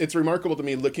 But it's remarkable to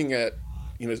me looking at,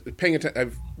 paying attention.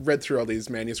 I've read through all these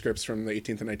manuscripts from the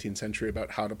 18th and 19th century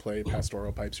about how to play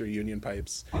pastoral pipes or union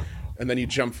pipes, and then you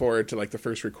jump forward to like the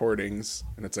first recordings,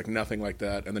 and it's like nothing like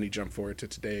that. And then you jump forward to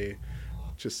today,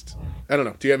 just, I don't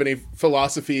know. Do you have any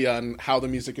philosophy on how the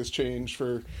music has changed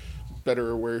for better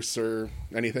or worse or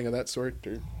anything of that sort?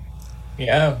 Or?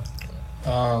 Yeah.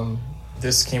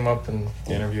 This came up in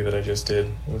the interview that I just did.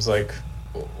 It was like,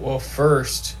 well,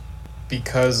 first,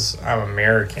 because I'm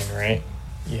American, right?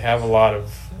 You have a lot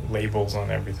of labels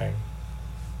on everything.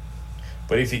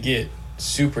 But if you get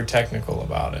super technical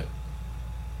about it,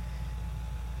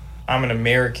 I'm an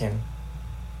American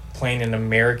playing an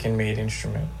American-made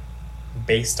instrument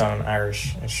based on an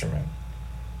Irish instrument,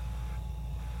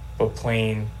 but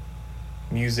playing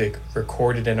music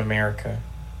recorded in America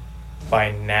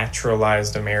by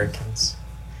naturalized Americans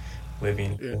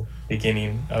living in the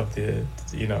beginning of the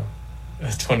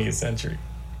 20th century.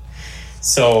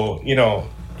 So,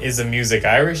 is the music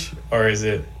Irish or is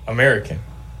it American?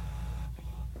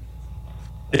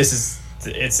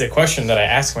 It's a question that I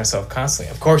ask myself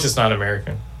constantly. Of course it's not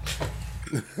American.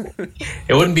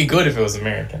 It wouldn't be good if it was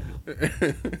American.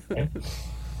 Right?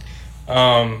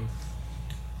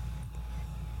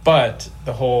 But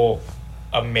the whole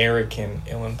American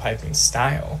uilleann piping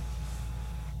style,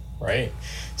 right?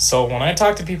 So when I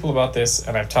talk to people about this,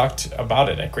 and I've talked about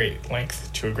it at great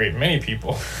length to a great many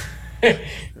people,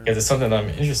 because it's something that I'm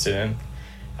interested in,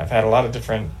 I've had a lot of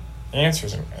different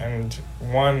answers, and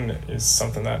one is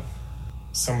something that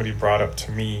somebody brought up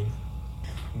to me,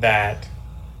 that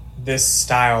this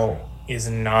style is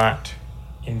not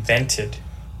invented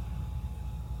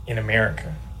in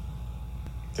America.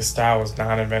 This style was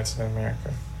not invented in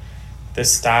America.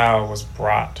 This style was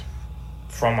brought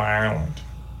from Ireland,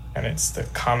 and it's the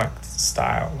Connacht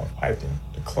style of piping,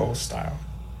 the closed style.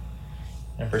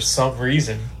 And for some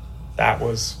reason, that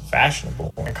was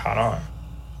fashionable and caught on.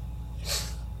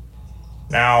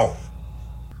 Now,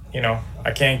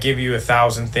 I can't give you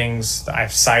 1,000 things that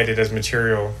I've cited as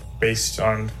material based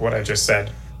on what I just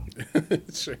said,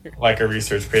 Sure. like a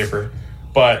research paper.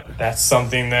 But that's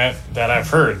something that I've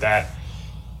heard, that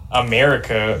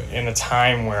America, in a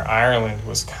time where Ireland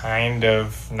was kind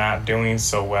of not doing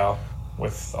so well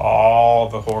with all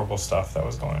the horrible stuff that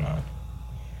was going on,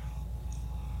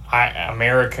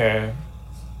 America,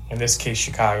 in this case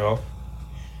Chicago,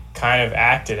 kind of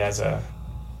acted as a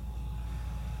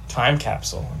time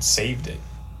capsule and saved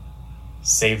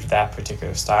that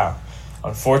particular style.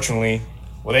 Unfortunately,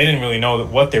 they didn't really know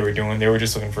what they were doing. They were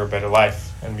just looking for a better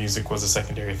life, and music was a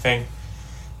secondary thing.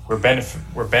 We're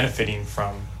benefiting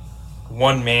from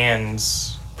one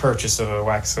man's purchase of a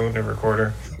wax cylinder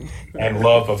recorder and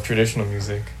love of traditional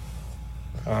music.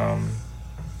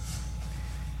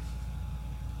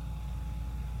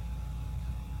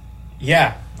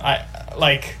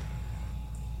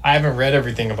 I haven't read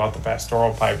everything about the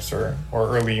pastoral pipes or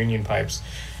early Union pipes,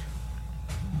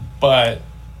 but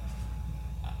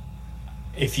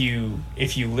if you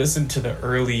listen to the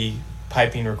early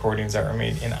piping recordings that were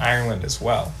made in Ireland as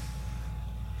well,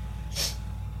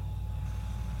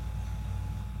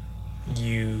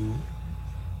 you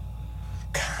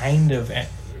kind of,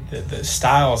 the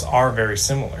styles are very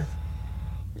similar.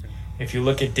 If you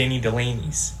look at Denny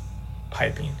Delaney's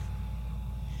piping,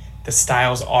 the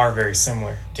styles are very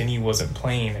similar. Denny wasn't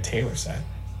playing a Taylor set,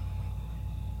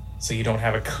 so you don't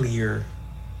have a clear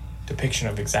depiction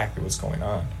of exactly what's going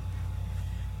on.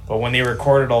 But when they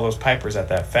recorded all those pipers at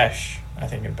that fesh, I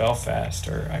think in Belfast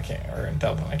or in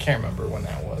Dublin, I can't remember when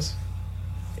that was,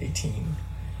 18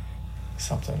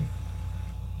 something,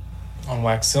 on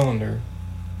wax cylinder,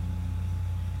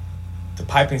 the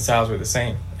piping styles were the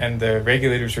same, and the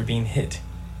regulators were being hit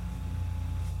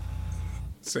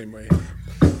Same way.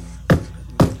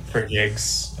 for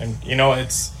gigs, and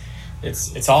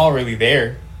it's all really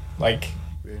there, like,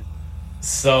 Yeah.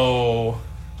 so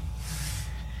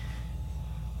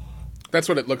That's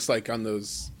what it looks like on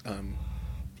those.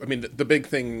 The big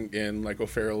thing in like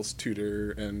O'Farrell's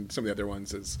Tudor and some of the other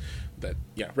ones is that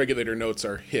regulator notes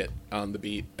are hit on the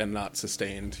beat and not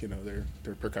sustained.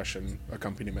 They're percussion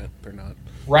accompaniment. They're not.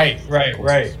 right.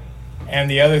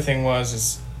 And the other thing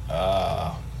is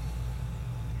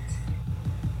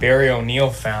Barry O'Neill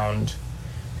found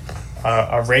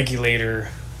a regulator,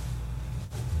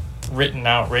 written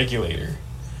out regulator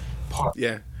part.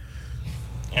 Yeah.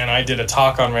 And I did a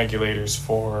talk on regulators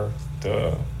for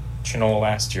the Chinola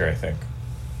last year, I think.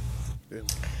 Yeah.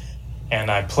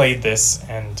 And I played this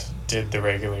and did the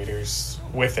regulators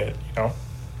with it,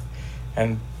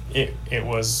 and it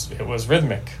was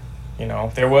rhythmic,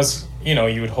 There was,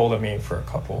 you would hold it maybe for a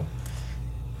couple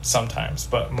sometimes,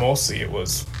 but mostly it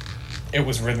was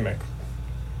rhythmic.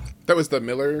 That was the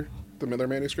Miller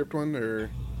manuscript one, or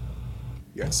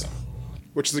So,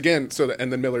 which is again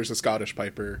and then Miller's a Scottish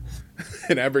piper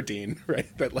in Aberdeen, right?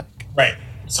 That like right.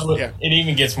 So Yeah. it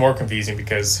even gets more confusing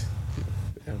because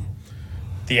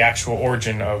the actual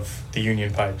origin of the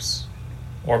Union pipes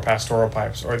or pastoral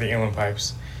pipes or the inland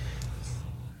pipes.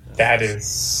 That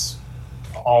is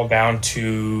all down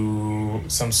to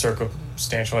some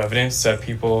circumstantial evidence that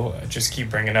people just keep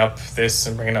bringing up this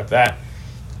and bringing up that.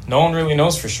 No one really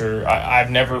knows for sure.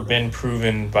 I've never been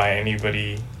proven by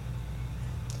anybody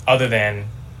other than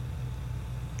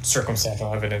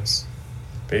circumstantial evidence,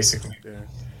 basically,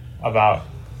 about,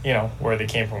 where they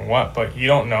came from and what. But you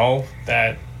don't know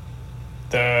that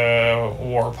the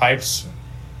war pipes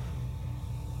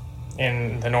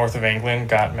in the north of England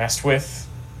got messed with.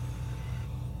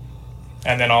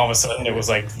 And then all of a sudden it was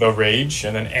like the rage,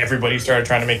 and then everybody started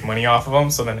trying to make money off of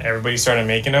them. So then everybody started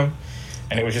making them,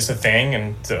 and it was just a thing.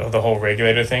 And the whole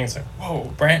regulator thing, it's like, whoa,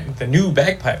 Brant, the new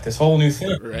bagpipe, this whole new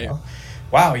thing. Right.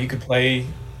 Wow, you could play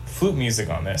flute music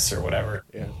on this or whatever.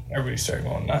 Yeah. Everybody started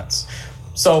going nuts.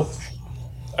 So,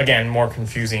 again, more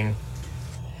confusing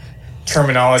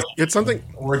terminology. It's something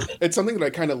that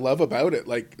I kind of love about it,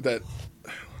 like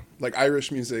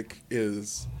Irish music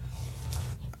is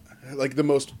like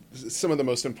some of the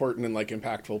most important and like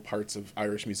impactful parts of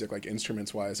Irish music, like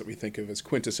instruments wise, that we think of as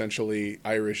quintessentially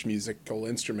Irish musical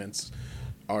instruments,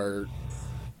 are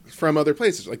from other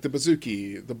places, like the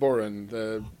bouzouki, the bodhrán,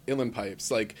 the uilleann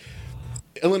pipes. Like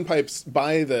uilleann pipes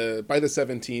by the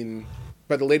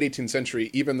late 18th century,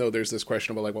 even though there's this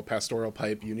question about like, well, pastoral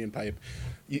pipe, union pipe,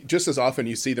 just as often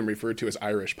you see them referred to as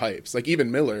Irish pipes. Like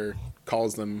even Miller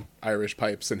calls them Irish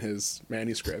pipes in his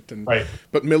manuscript. And right.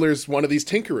 But Miller's one of these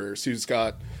tinkerers who's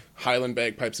got Highland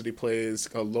bagpipes that he plays,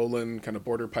 a Lowland kind of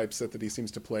border pipe set that he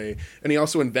seems to play. And he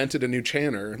also invented a new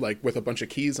chanter, like with a bunch of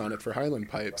keys on it for Highland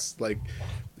pipes. Like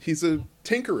he's a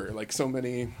tinkerer, like so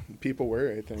many people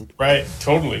were, I think. Right.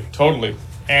 Totally.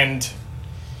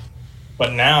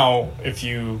 But now, if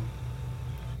you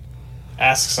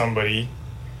ask somebody,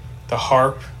 the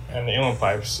harp and the uilleann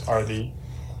pipes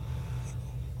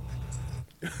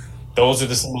those are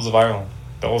the symbols of Ireland.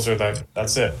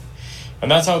 That's it.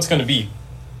 And that's how it's going to be.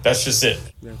 That's just it.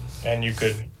 Yeah. And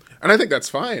I think that's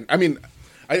fine. I mean,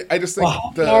 I just think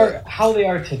how they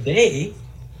are today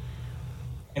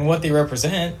and what they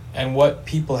represent and what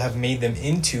people have made them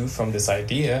into from this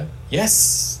idea,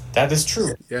 yes, that is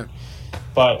true. Yeah.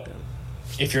 But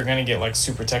if you're going to get like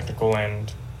super technical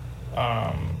and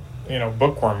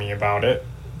bookwormy about it,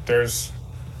 there's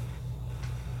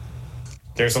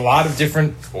a lot of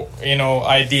different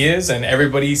ideas, and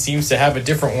everybody seems to have a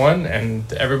different one,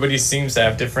 and everybody seems to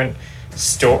have different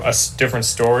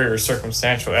story or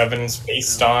circumstantial evidence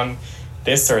based on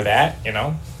this or that, and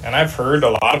I've heard a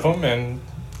lot of them, and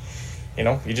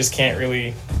you just can't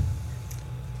really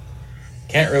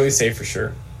say for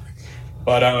sure.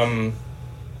 But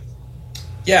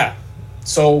yeah,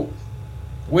 so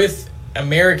with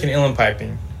American uilleann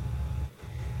piping,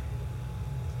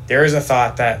 there is a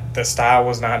thought that the style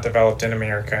was not developed in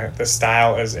America. The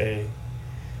style is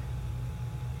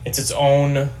its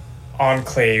own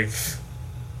enclave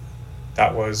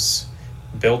that was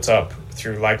built up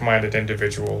through like-minded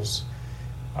individuals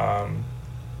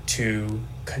to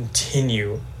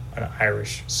continue an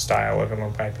Irish style of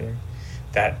uilleann piping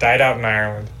that died out in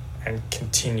Ireland and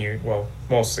continued, well,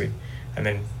 mostly, and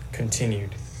then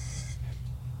continued.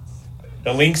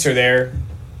 The links are there.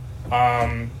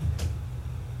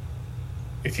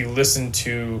 If you listen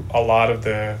to a lot of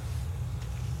the,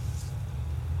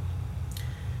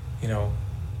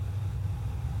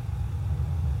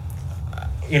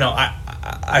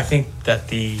 I think that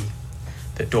the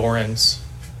Dorans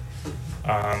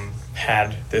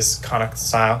had this Connacht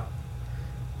style.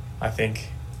 I think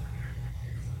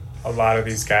a lot of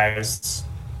these guys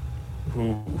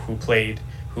who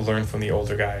learned from the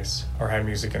older guys or had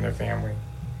music in their family,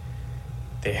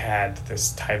 they had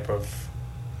this type of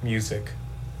music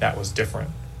that was different.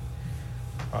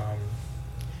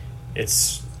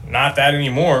 It's not that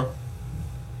anymore.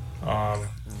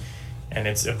 And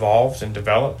it's evolved and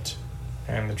developed,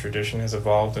 and the tradition has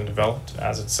evolved and developed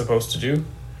as it's supposed to do.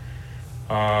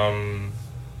 No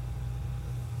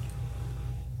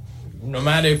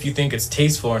matter if you think it's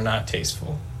tasteful or not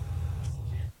tasteful,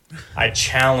 I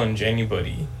challenge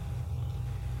anybody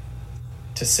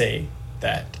to say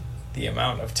that the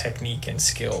amount of technique and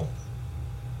skill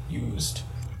used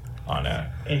on an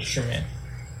instrument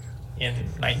in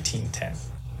 1910,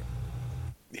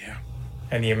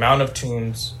 and the amount of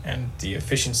tunes and the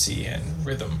efficiency and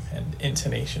rhythm and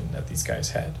intonation that these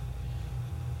guys had,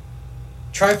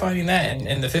 try finding that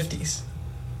in the 50s.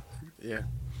 Yeah,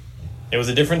 it was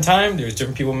a different time. There was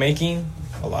different people making.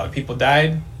 A lot of people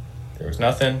died. There was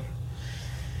nothing,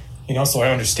 so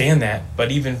I understand that.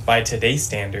 But even by today's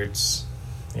standards,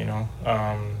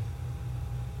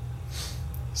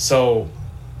 so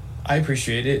I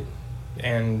appreciate it,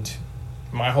 and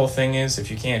my whole thing is, if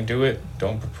you can't do it,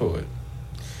 don't poo it.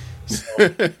 So,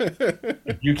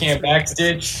 if you can't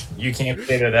backstitch, you can't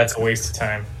say that that's a waste of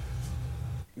time.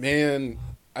 Man,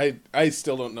 I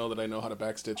still don't know that I know how to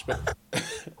backstitch, but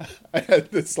I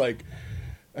had this like,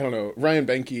 I don't know. Ryan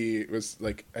Benke was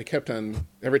like, I kept on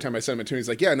every time I sent him a tune, he's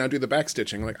like, "Yeah, now do the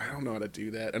backstitching." I'm like, I don't know how to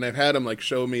do that, and I've had him like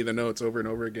show me the notes over and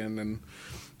over again, and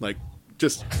like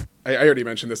just I already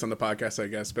mentioned this on the podcast, I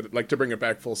guess, but like to bring it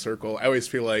back full circle, I always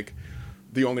feel like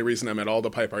the only reason I'm at all the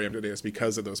pipe I am today is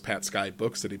because of those Pat Sky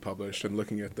books that he published and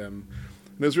looking at them.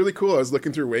 And it was really cool. I was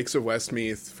looking through Wakes of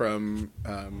Westmeath from,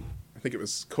 I think it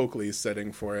was Coakley's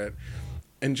setting for it.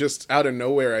 And just out of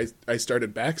nowhere, I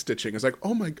started backstitching. It's like,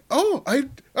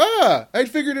 I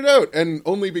figured it out. And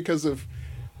only because of,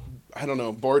 I don't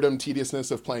know, boredom,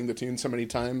 tediousness of playing the tune so many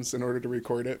times in order to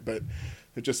record it. But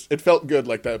it felt good,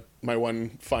 like that, my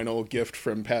one final gift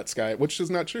from Pat Sky, which is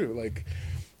not true. Like,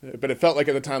 but it felt like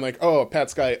at the time, like, oh, Pat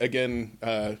Sky, again,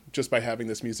 just by having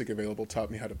this music available,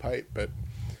 taught me how to pipe. But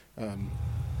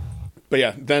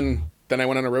yeah, then I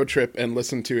went on a road trip and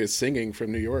listened to his singing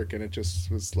from New York, and it just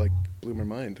was like, blew my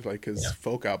mind. Like, his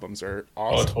folk albums are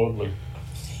awesome. Oh,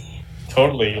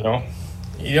 totally. You know,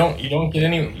 you don't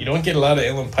get a lot of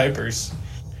Uilleann pipers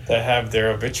that have their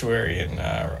obituary in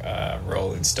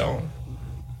Rolling Stone.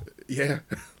 Yeah,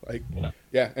 like,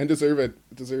 yeah, and deserve it.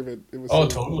 It was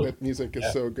totally. That music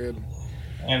is so good.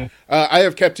 And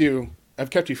I've kept you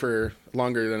for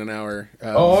longer than an hour.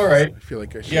 all right. I feel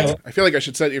like I should. Yeah. I feel like I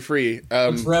should set you free.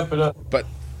 Let's wrap it up. But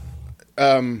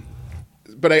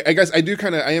I guess I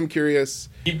am curious.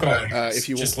 Keep going. If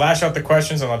you just lash out the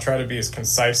questions, and I'll try to be as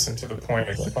concise and to the point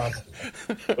as possible,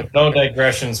 with no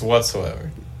digressions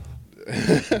whatsoever.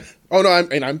 Oh no,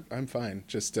 I'm fine.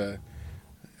 Just I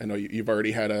know you've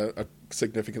already had a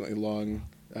significantly long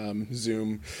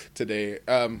Zoom today.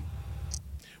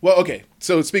 Well, okay.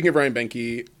 So speaking of Ryan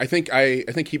Benke, I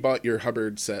think he bought your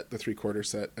Hubbard set, the 3/4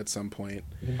 set, at some point.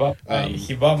 That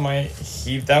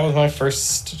was my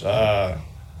first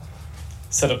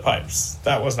set of pipes.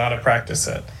 That was not a practice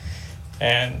set,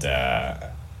 and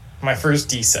my first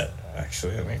D set,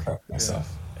 actually. Let me correct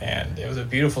myself. Yeah. And it was a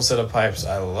beautiful set of pipes.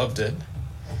 I loved it.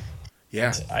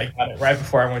 Yeah. And I got it right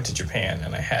before I went to Japan,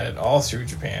 and I had it all through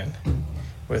Japan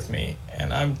with me.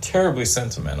 And I'm terribly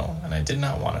sentimental, and I did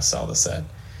not want to sell the set.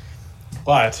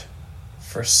 But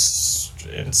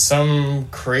in some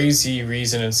crazy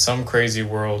reason, in some crazy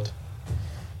world,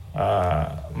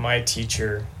 my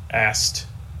teacher asked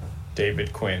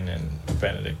David Quinn and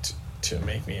Benedict to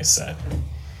make me a set.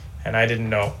 And I didn't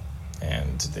know.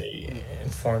 And they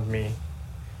informed me,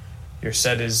 your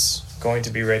set is going to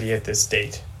be ready at this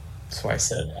date. So I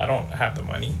said, I don't have the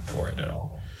money for it at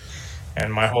all.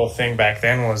 And my whole thing back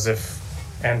then was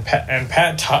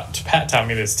Pat taught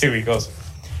me this too. He goes,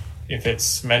 if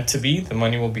it's meant to be, the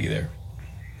money will be there.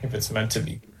 If it's meant to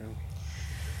be.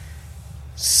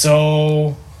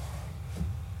 So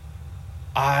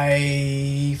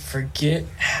I forget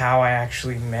how I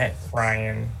actually met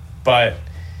Ryan, but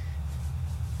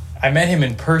I met him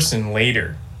in person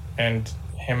later, and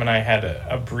him and I had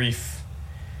a brief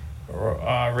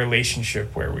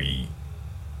relationship where we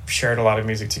shared a lot of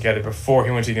music together before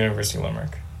he went to the University of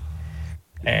Limerick.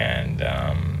 And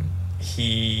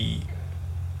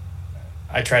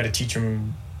I tried to teach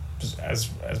him as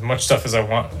much stuff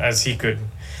as he could,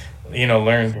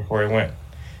 learn before he went.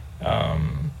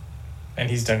 And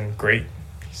he's done great.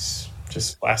 He's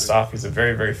just blast off. He's a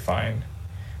very, very fine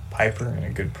piper and a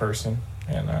good person.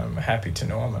 And I'm happy to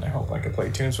know him, and I hope I could play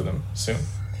tunes with him soon.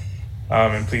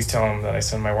 And please tell him that I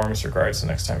send my warmest regards the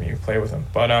next time you play with him.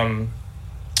 But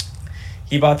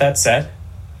he bought that set,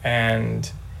 and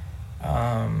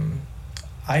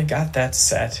I got that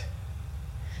set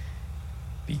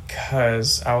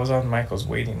because I was on Michael's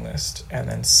waiting list, and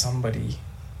then somebody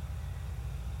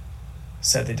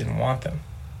said they didn't want them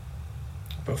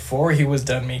before he was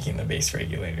done making the bass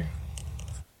regulator.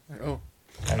 Oh.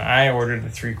 And I ordered the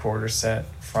 3/4 set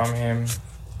from him,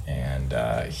 and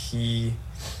he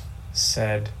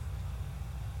said,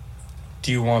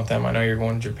 do you want them? I know you're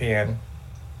going to Japan.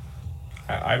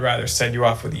 I'd rather send you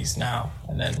off with these now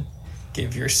and then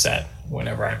give your set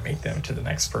whenever I make them to the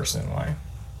next person in line.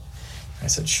 I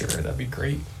said, sure, that'd be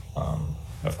great.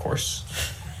 Of course.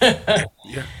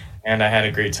 Yeah. And I had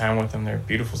a great time with them. They're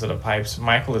beautiful set of pipes.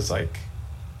 Michael is like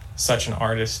such an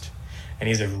artist, and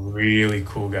he's a really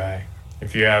cool guy.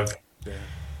 If you have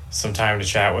some time to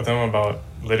chat with him about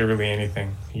literally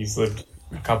anything, he's lived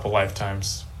a couple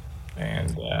lifetimes,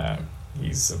 and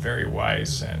he's a very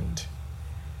wise and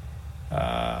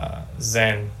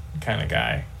Zen kind of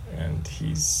guy, and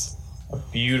he's a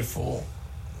beautiful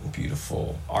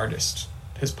beautiful artist.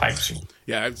 His pipes are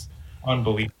Yeah,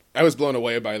 unbelievable. I was blown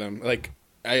away by them. Like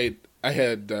I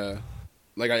had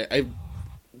I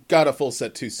got a full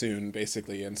set too soon,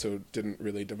 basically, and so didn't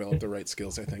really develop the right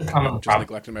skills. I think just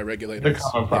neglected my The regulators.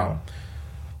 common problem.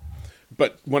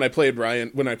 But when I played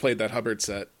that Hubbard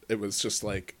set, it was just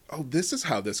like, oh, this is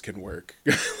how this can work.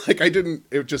 Like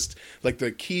it just like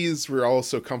the keys were all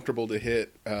so comfortable to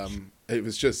hit. It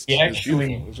was just Yeah, it was actually,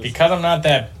 beautiful. It was just- because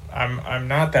I'm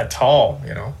not that tall,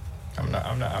 you know.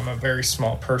 I'm a very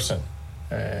small person,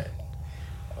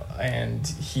 and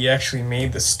he actually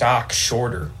made the stock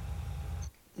shorter,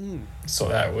 so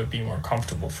that would be more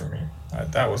comfortable for me.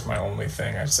 That was my only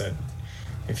thing. I said,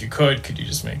 if you could you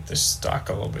just make the stock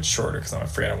a little bit shorter, because I'm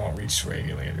afraid I won't reach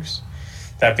regulators.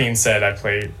 That being said, I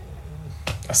played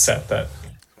a set that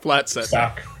flat set.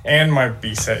 stock and my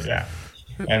B set, yeah.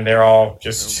 And they're all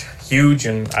just huge,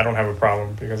 and I don't have a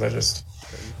problem, because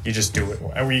you just do it.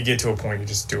 And when you get to a point, you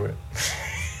just do it.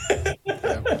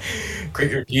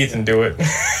 Grit your teeth and do it.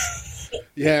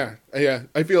 Yeah.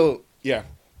 I feel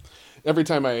every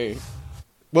time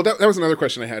well, that was another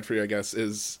question I had for you, I guess,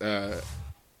 is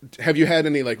have you had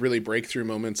any like really breakthrough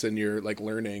moments in your like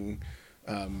learning?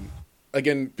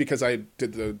 Again, because I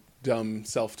did the dumb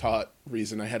self-taught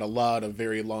reason, I had a lot of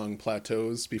very long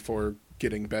plateaus before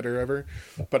getting better ever.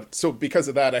 But so because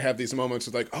of that, I have these moments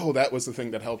of like, oh, that was the thing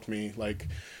that helped me. Like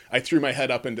I threw my head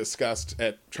up in disgust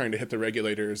at trying to hit the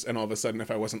regulators, and all of a sudden,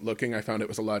 if I wasn't looking, I found it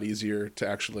was a lot easier to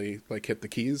actually like hit the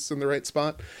keys in the right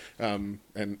spot. And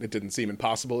it didn't seem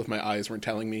impossible if my eyes weren't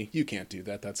telling me, you can't do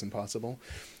that, that's impossible.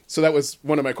 So that was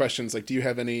one of my questions. Like, do you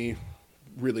have any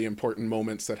really important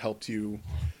moments that helped you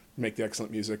make the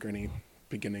excellent music, or any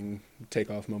beginning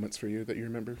takeoff moments for you that you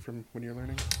remember from when you're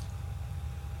learning?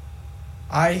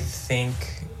 I think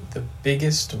the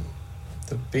biggest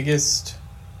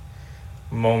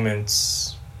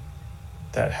moments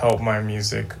that helped my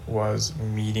music was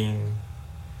meeting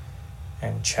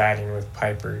and chatting with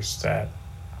pipers that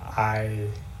I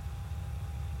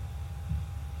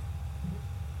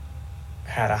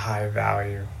had a high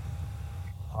value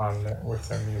with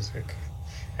their music,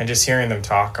 and just hearing them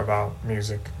talk about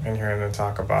music and hearing them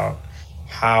talk about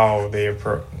how they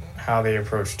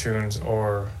approach tunes,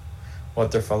 or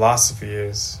what their philosophy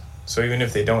is. So even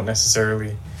if they don't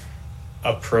necessarily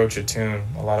approach a tune,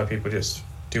 a lot of people just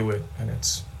do it, and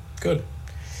it's good,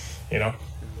 you know.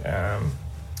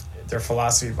 Their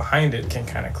philosophy behind it can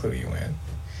kind of clue you in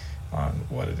on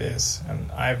what it is.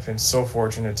 And I've been so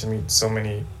fortunate to meet so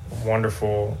many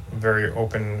wonderful, very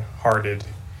open-hearted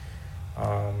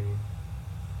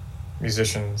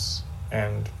musicians,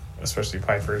 and especially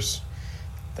pipers,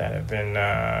 that have been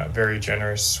very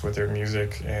generous with their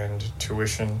music and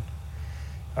tuition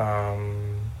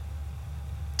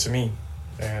to me.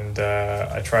 And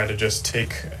I try to just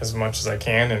take as much as I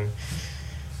can and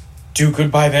do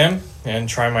good by them, and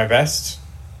try my best,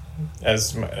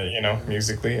 as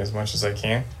musically, as much as I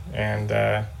can.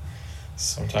 And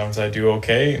sometimes I do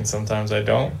okay, and sometimes I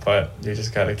don't. But you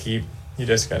just gotta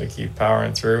keep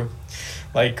powering through.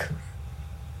 Like,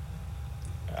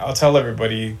 I'll tell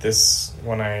everybody this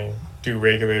when I do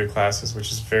regulator classes,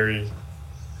 which is very,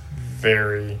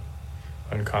 very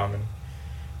uncommon.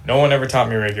 No one ever taught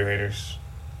me regulators.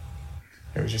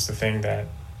 It was just a thing that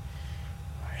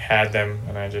I had them,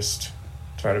 and I just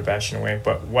started bashing away.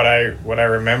 But what I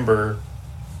remember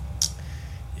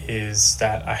is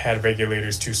that I had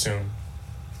regulators too soon,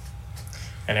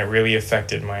 and it really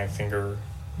affected my finger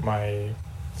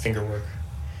work,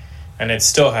 and it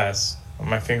still has.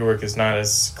 My fingerwork is not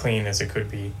as clean as it could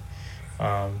be,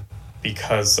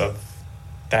 because of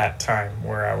that time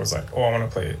where I was like, oh, I want to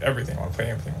play everything.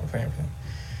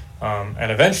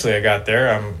 And eventually I got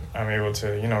there. I'm able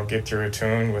to, get through a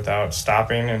tune without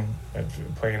stopping, and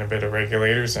playing a bit of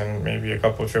regulators and maybe a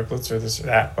couple of triplets or this or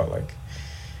that. But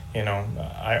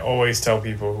I always tell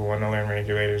people who want to learn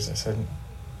regulators, I said,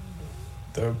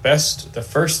 the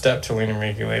first step to learning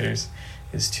regulators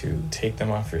is to take them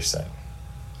off your set.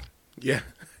 Yeah.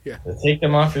 To take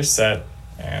them off your set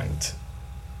and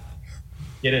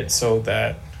get it so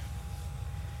that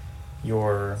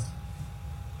your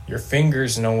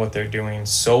fingers know what they're doing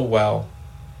so well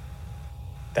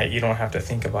that you don't have to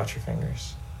think about your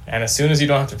fingers. And as soon as you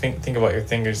don't have to think about your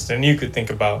fingers, then you could think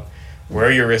about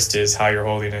where your wrist is, how you're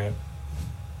holding it,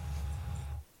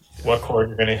 what chord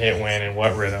you're going to hit when, and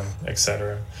what rhythm,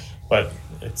 etc. But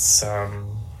it's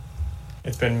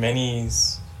been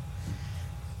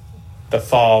the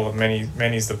fall of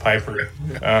many's the piper,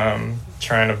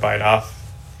 trying to bite off.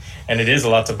 And it is a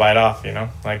lot to bite off,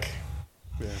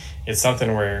 It's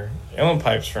something where uilleann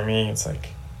pipes, for me, it's like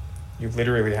you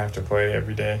literally have to play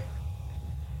every day.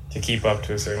 to keep up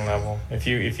to a certain level. If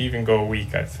you even go a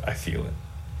week, I feel it.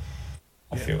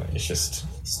 I feel it. It's just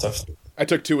stuff. I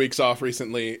took 2 weeks off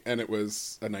recently, and it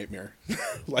was a nightmare.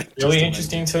 Like just Really a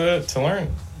interesting nightmare.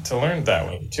 to learn that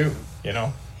way too. You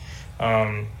know.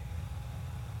 Um,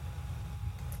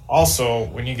 Also,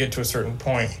 when you get to a certain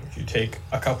point, if you take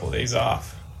a couple of days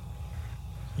off,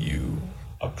 you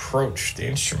approach the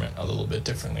instrument a little bit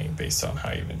differently based on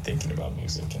how you've been thinking about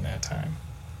music in that time,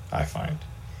 I find.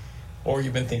 Or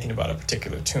you've been thinking about a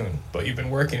particular tune, but you've been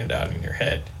working it out in your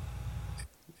head.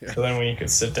 Yeah. So then when you can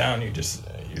sit down, you're just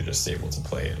able to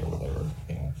play it or whatever,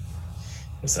 you know.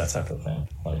 It's that type of thing.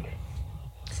 Like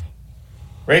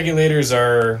regulators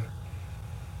are,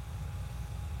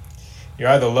 you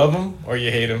either love them or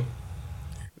you hate them.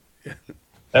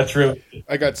 That's really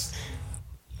I got,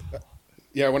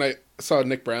 yeah, when I saw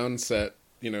Nick Brown's set,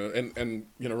 and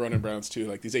Ronan Brown's too,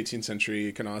 like these 18th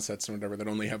century Kanawha sets and whatever that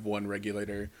only have one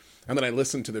regulator, and then I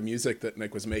listened to the music that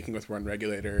Nick was making with one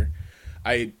regulator.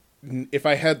 If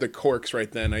I had the corks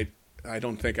right then, I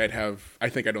don't think I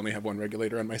think I'd only have one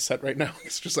regulator on my set right now.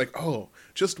 It's just like, oh,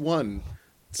 just one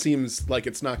seems like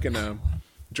it's not gonna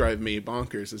drive me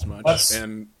bonkers as much, that's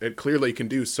and it clearly can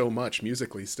do so much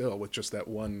musically still with just that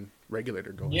one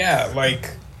regulator going. yeah,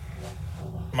 like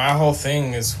my whole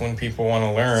thing is when people want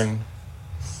to learn,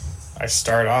 I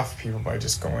start off people by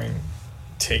just going,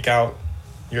 take out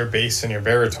your bass and your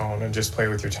baritone and just play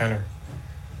with your tenor.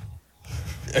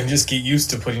 And just get used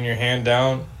to putting your hand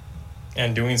down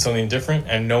and doing something different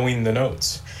and knowing the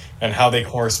notes and how they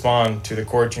correspond to the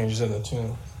chord changes in the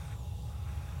tune.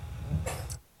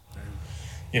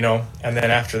 You know, and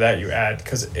then after that you add,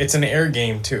 because it's an air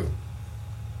game too.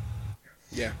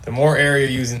 Yeah. The more air you're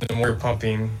using, the more you're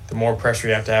pumping, the more pressure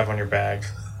you have to have on your bag.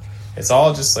 It's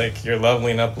all just like you're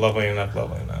leveling up, leveling up,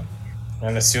 leveling up.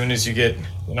 And as soon as you get,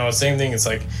 the same thing, it's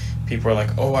like people are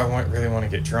like, oh, really want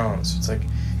to get drones. It's like,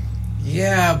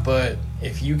 yeah, but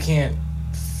if you can't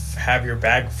have your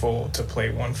bag full to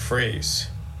play one phrase,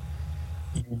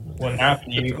 you will not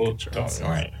be able to,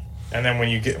 right. And then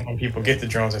when people get the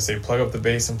drones, I say plug up the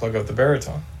bass and plug up the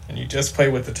baritone, and you just play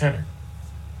with the tenor.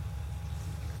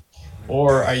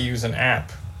 Or I use an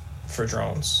app for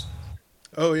drones.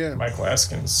 Oh yeah. Michael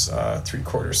Eskin's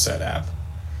 3/4 set app.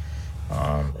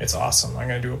 It's awesome. I'm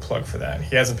gonna do a plug for that.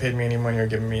 He hasn't paid me any money or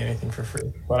given me anything for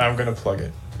free, but I'm gonna plug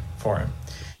it for him.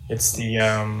 It's the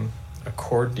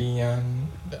accordion.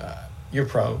 You're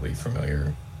probably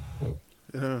familiar.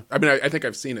 I mean, I think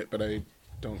I've seen it, but I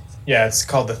don't. Yeah, it's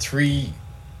called the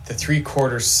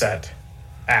 3/4 set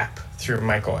app through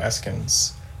Michael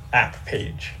Eskin's app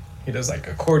page. He does like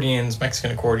accordions,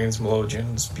 Mexican accordions,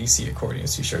 melodeons, BC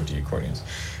accordions, C-sharp D accordions,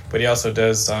 but he also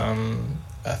does a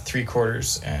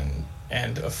 3/4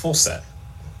 and a full set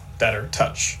that are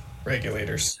touch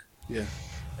regulators. Yeah.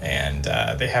 And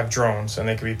they have drones, and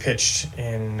they can be pitched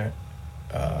in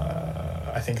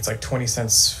I think it's like 20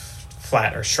 cents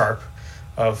flat or sharp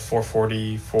of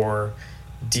 440 for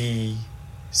D,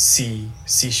 C,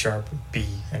 C-sharp, B,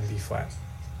 and B flat.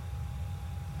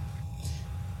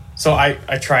 So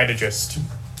I try to just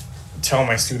tell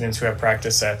my students who have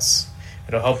practice sets,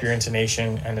 it'll help your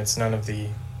intonation, and it's none of the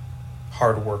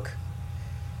hard work.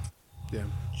 Yeah.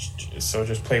 So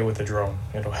just play with the drone.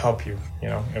 It'll help you.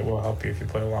 It will help you if you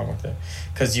play along with it,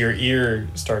 because your ear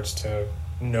starts to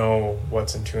know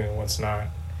what's in tune and what's not,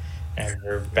 and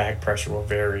your bag pressure will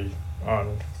vary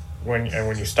on when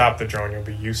you stop the drone, you'll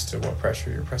be used to what pressure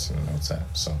you're pressing the notes at.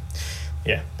 So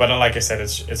yeah, but like I said,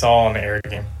 it's all on the air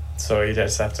game. So you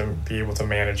just have to be able to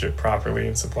manage it properly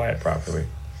and supply it properly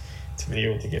to be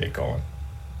able to get it going.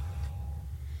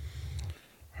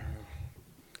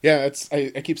 Yeah,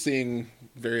 I keep seeing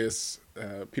various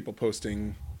people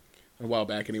posting a while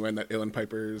back anyway in that Ilan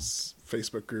Piper's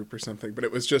Facebook group or something, but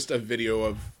it was just a video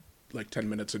of like 10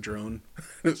 minutes of drone.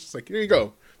 It's just like, here you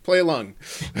go, play along.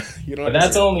 But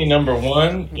that's only number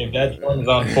one if that drone is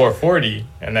on 440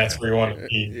 and that's where you want to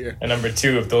be. Yeah. And number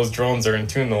two, if those drones are in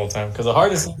tune the whole time. Because the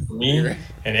hardest thing for me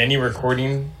in any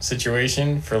recording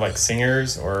situation for like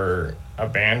singers or a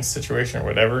band situation or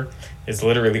whatever is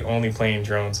literally only playing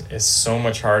drones. Is so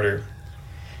much harder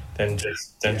than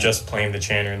just playing the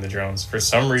chanter and the drones. For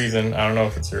some reason, I don't know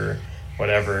if it's your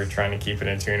whatever, trying to keep it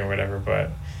in tune or whatever, but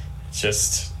it's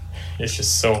just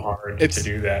so hard to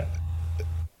do that.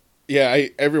 Yeah,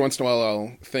 every once in a while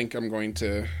I'll think I'm going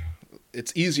to.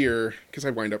 It's easier because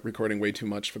I wind up recording way too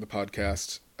much for the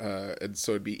podcast, and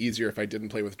so it'd be easier if I didn't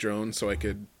play with drones, so I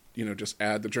could just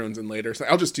add the drones in later. So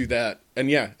I'll just do that. And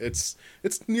yeah, it's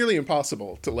nearly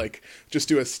impossible to like just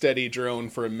do a steady drone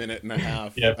for a minute and a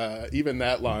half, even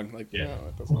that long. Like, no,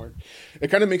 it doesn't work. It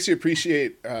kind of makes you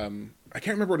appreciate. I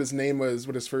can't remember what his name was.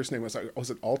 What his first name was. Was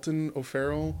it Alton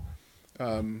O'Farrell?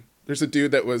 There's a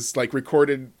dude that was like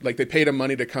recorded. Like they paid him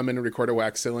money to come in and record a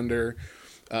wax cylinder,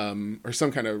 or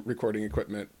some kind of recording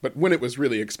equipment. But when it was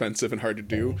really expensive and hard to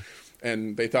do.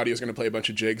 And they thought he was going to play a bunch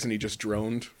of jigs, and he just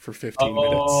droned for 15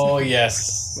 minutes. Oh,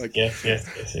 yes. Like, yes.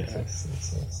 Yeah.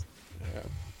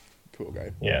 Cool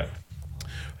guy. Yeah.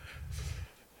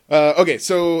 Okay,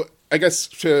 so I guess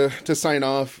to sign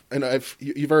off, and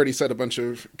you've already said a bunch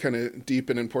of kind of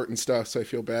deep and important stuff, so I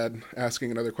feel bad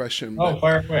asking another question. Oh,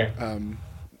 fire away.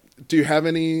 Do you have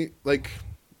any, like,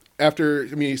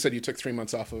 you said you took 3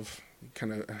 months off of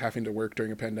kind of having to work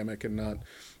during a pandemic and not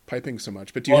piping so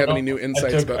much, but do you have any new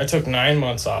insights I took 9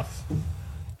 months off.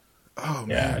 Oh man.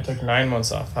 Yeah, I took 9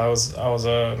 months off. I was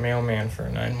a mailman for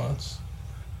 9 months.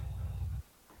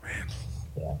 Man.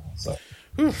 Yeah. So.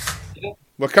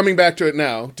 Well, coming back to it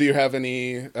now, do you have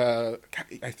any? I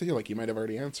feel like you might have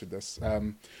already answered this. Do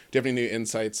you have any new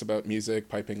insights about music,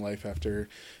 piping life after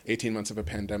 18 months of a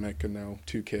pandemic and now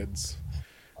 2 kids?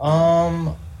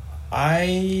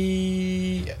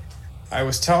 I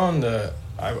was telling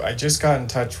I just got in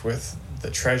touch with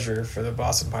the treasurer for the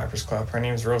Boston Pipers Club. Her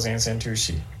name's Roseanne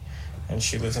Santucci, and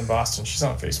she lives in Boston. She's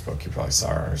on Facebook. You probably saw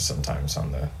her sometimes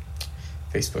on the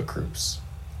Facebook groups.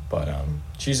 But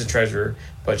she's a treasurer,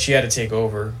 but she had to take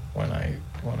over when I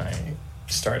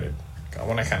started,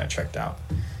 when I kind of checked out.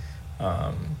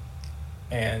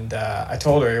 And I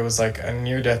told her it was like a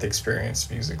near-death experience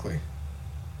musically.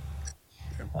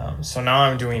 So now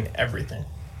I'm doing everything.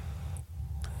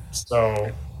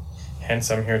 So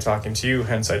hence I'm here talking to you.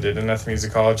 Hence I did an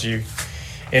ethnomusicology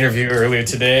interview earlier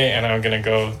today, and I'm going to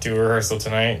go do a rehearsal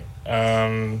tonight.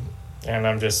 And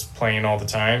I'm just playing all the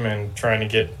time and trying to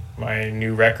get my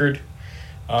new record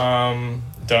done.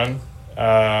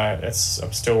 I'm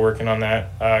still working on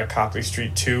that. Copley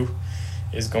Street 2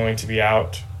 is going to be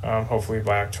out hopefully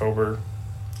by October.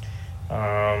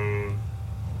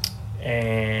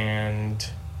 And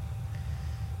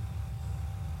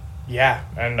yeah,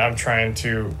 and I'm trying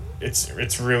to,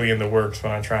 it's really in the works, but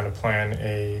I'm trying to plan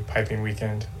a piping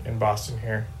weekend in Boston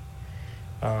here,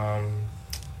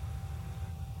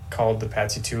 called the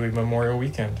Patsy Tooley Memorial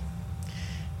Weekend.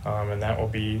 And that will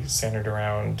be centered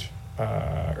around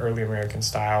early American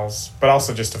styles, but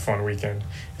also just a fun weekend.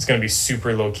 It's going to be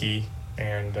super low key,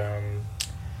 and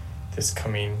this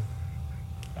coming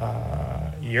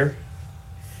year,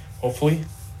 hopefully.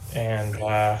 And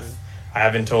I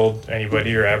haven't told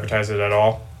anybody or advertised it at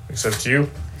all, except you.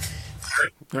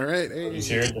 All right. Hey. He's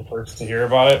here, the first to hear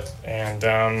about it. And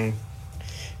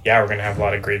yeah, we're going to have a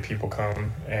lot of great people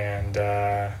come,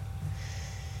 and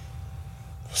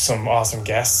some awesome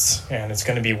guests. And it's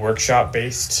going to be workshop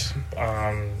based,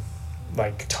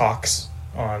 like talks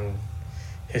on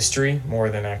history more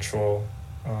than actual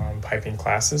piping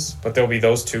classes. But there'll be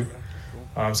those two.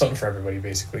 Something for everybody,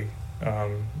 basically.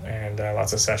 And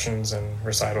lots of sessions and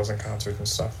recitals and concerts and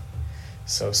stuff.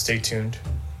 So stay tuned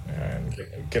and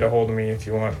get a hold of me if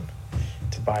you want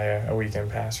to buy a weekend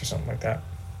pass or something like that.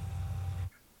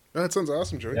 Oh, that sounds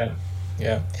awesome, Joey.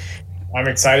 Yeah. I'm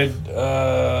excited.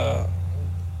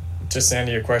 Just to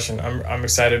answer your question, I'm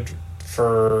excited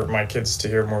for my kids to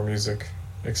hear more music,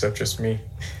 except just me.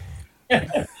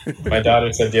 My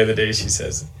daughter said the other day, she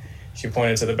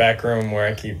pointed to the back room where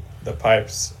I keep the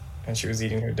pipes, and she was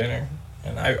eating her dinner,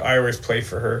 and I always play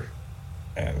for her,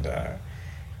 and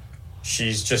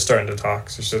she's just starting to talk,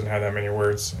 so she doesn't have that many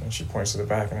words, and she points to the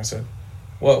back, and I said,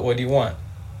 what do you want?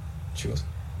 She goes,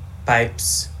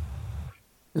 pipes.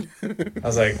 I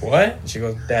was like, what? She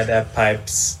goes, Dad,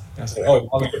 pipes. I was like, oh, you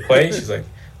want me to play? She's like,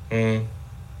 I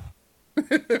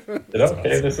said,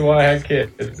 okay, this is why I had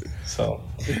kids. So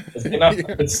it's been a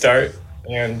good start,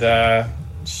 and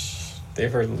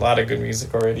they've heard a lot of good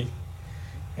music already,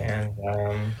 and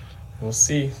we'll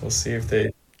see if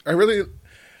they. I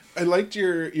liked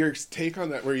your take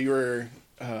on that, where you were,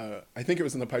 I think it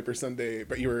was in the Piper Sunday,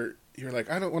 but you were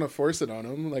like, I don't want to force it on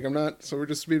them. Like, I'm not, so we're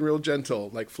just being real gentle,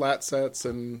 like flat sets,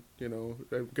 and,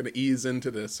 I'm going to ease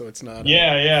into this, so it's not.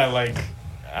 Yeah, like,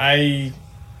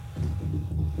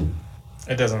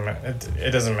 it doesn't matter.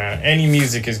 It doesn't matter. Any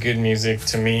music is good music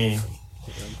to me,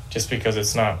 just because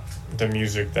it's not the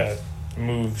music that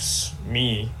moves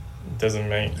me. Doesn't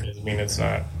mean it's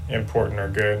not important or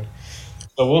good.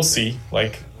 So we'll see.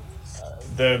 Like,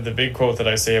 the big quote that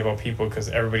I say about people, because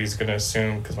everybody's going to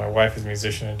assume, because my wife is a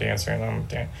musician and dancer, and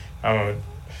I'm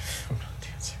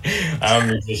a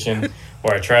musician,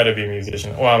 or I try to be a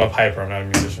musician. Well, I'm a piper. I'm not a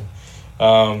musician.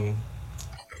 Oh,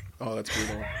 that's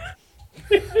brutal.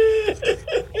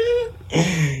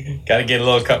 Got to get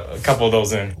a couple of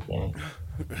those in.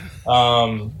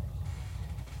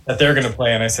 That they're going to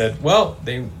play, and I said, well,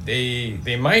 they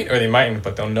might or they mightn't,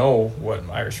 but they'll know what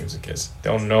Irish music is.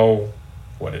 They'll know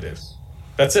what it is.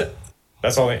 That's it.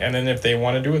 That's all. And then if they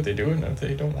want to do it, they do it, and if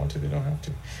they don't want to, they don't have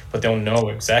to. But they'll know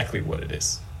exactly what it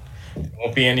is. There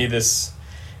won't be any of this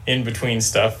in between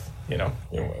stuff.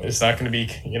 It's not going to be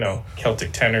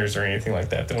Celtic tenors or anything like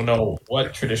that. They'll know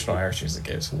what traditional Irish music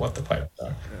is, what the pipes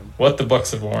are, what the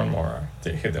Bucks of Oranmore are.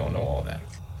 They'll know all that.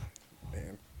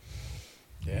 Man.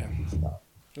 Yeah.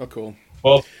 Oh, cool.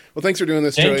 Well, thanks for doing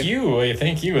this, Joey.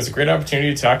 Thank you. It was a great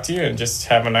opportunity to talk to you and just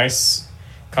have a nice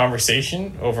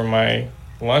conversation over my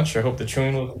lunch. I hope the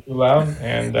chewing wasn't too loud.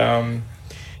 And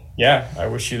I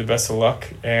wish you the best of luck,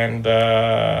 and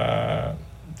that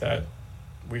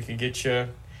we could get you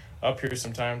up here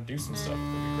sometime, do some stuff.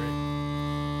 That'd be great.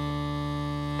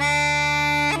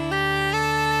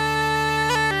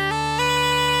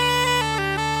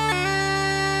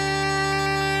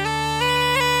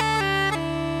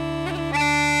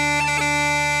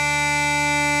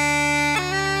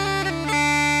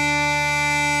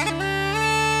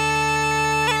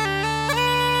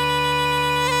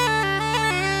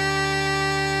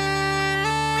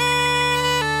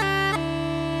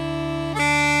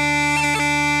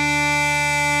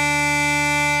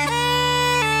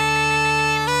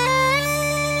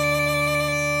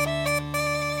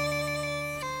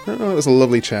 Oh, it was a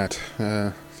lovely chat.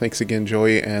 Thanks again,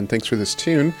 Joey, and thanks for this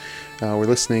tune. We're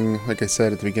listening, like I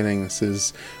said at the beginning, this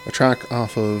is a track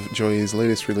off of Joey's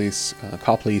latest release,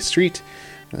 Copley Street.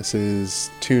 This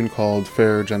is a tune called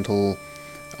Fair Gentle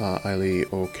Eily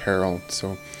O'Carroll.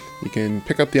 So you can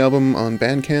pick up the album on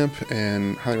Bandcamp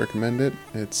and highly recommend it.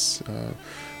 It's a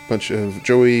bunch of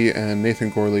Joey and Nathan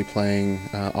Gorley playing,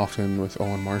 often with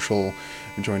Owen Marshall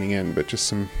joining in, but just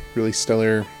some really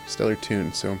stellar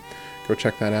tunes. So go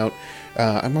check that out.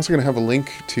 I'm also going to have a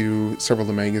link to several of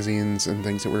the magazines and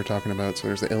things that we were talking about. So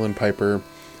there's the Uilleann Piper,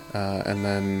 and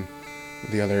then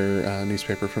the other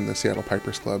newspaper from the Seattle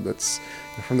Pipers Club that's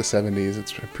from the 70s.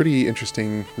 It's a pretty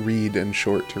interesting read and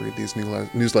short to read these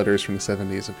newsletters from the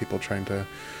 70s of people trying to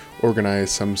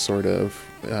organize some sort of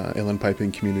uilleann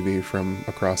piping community from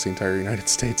across the entire United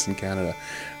States and Canada.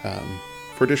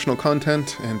 For additional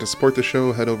content and to support the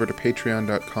show, head over to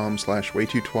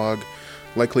patreon.com/waytootwog.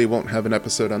 Likely won't have an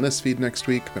episode on this feed next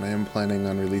week, but I am planning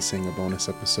on releasing a bonus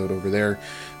episode over there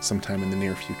sometime in the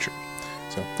near future.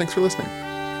 So thanks for listening.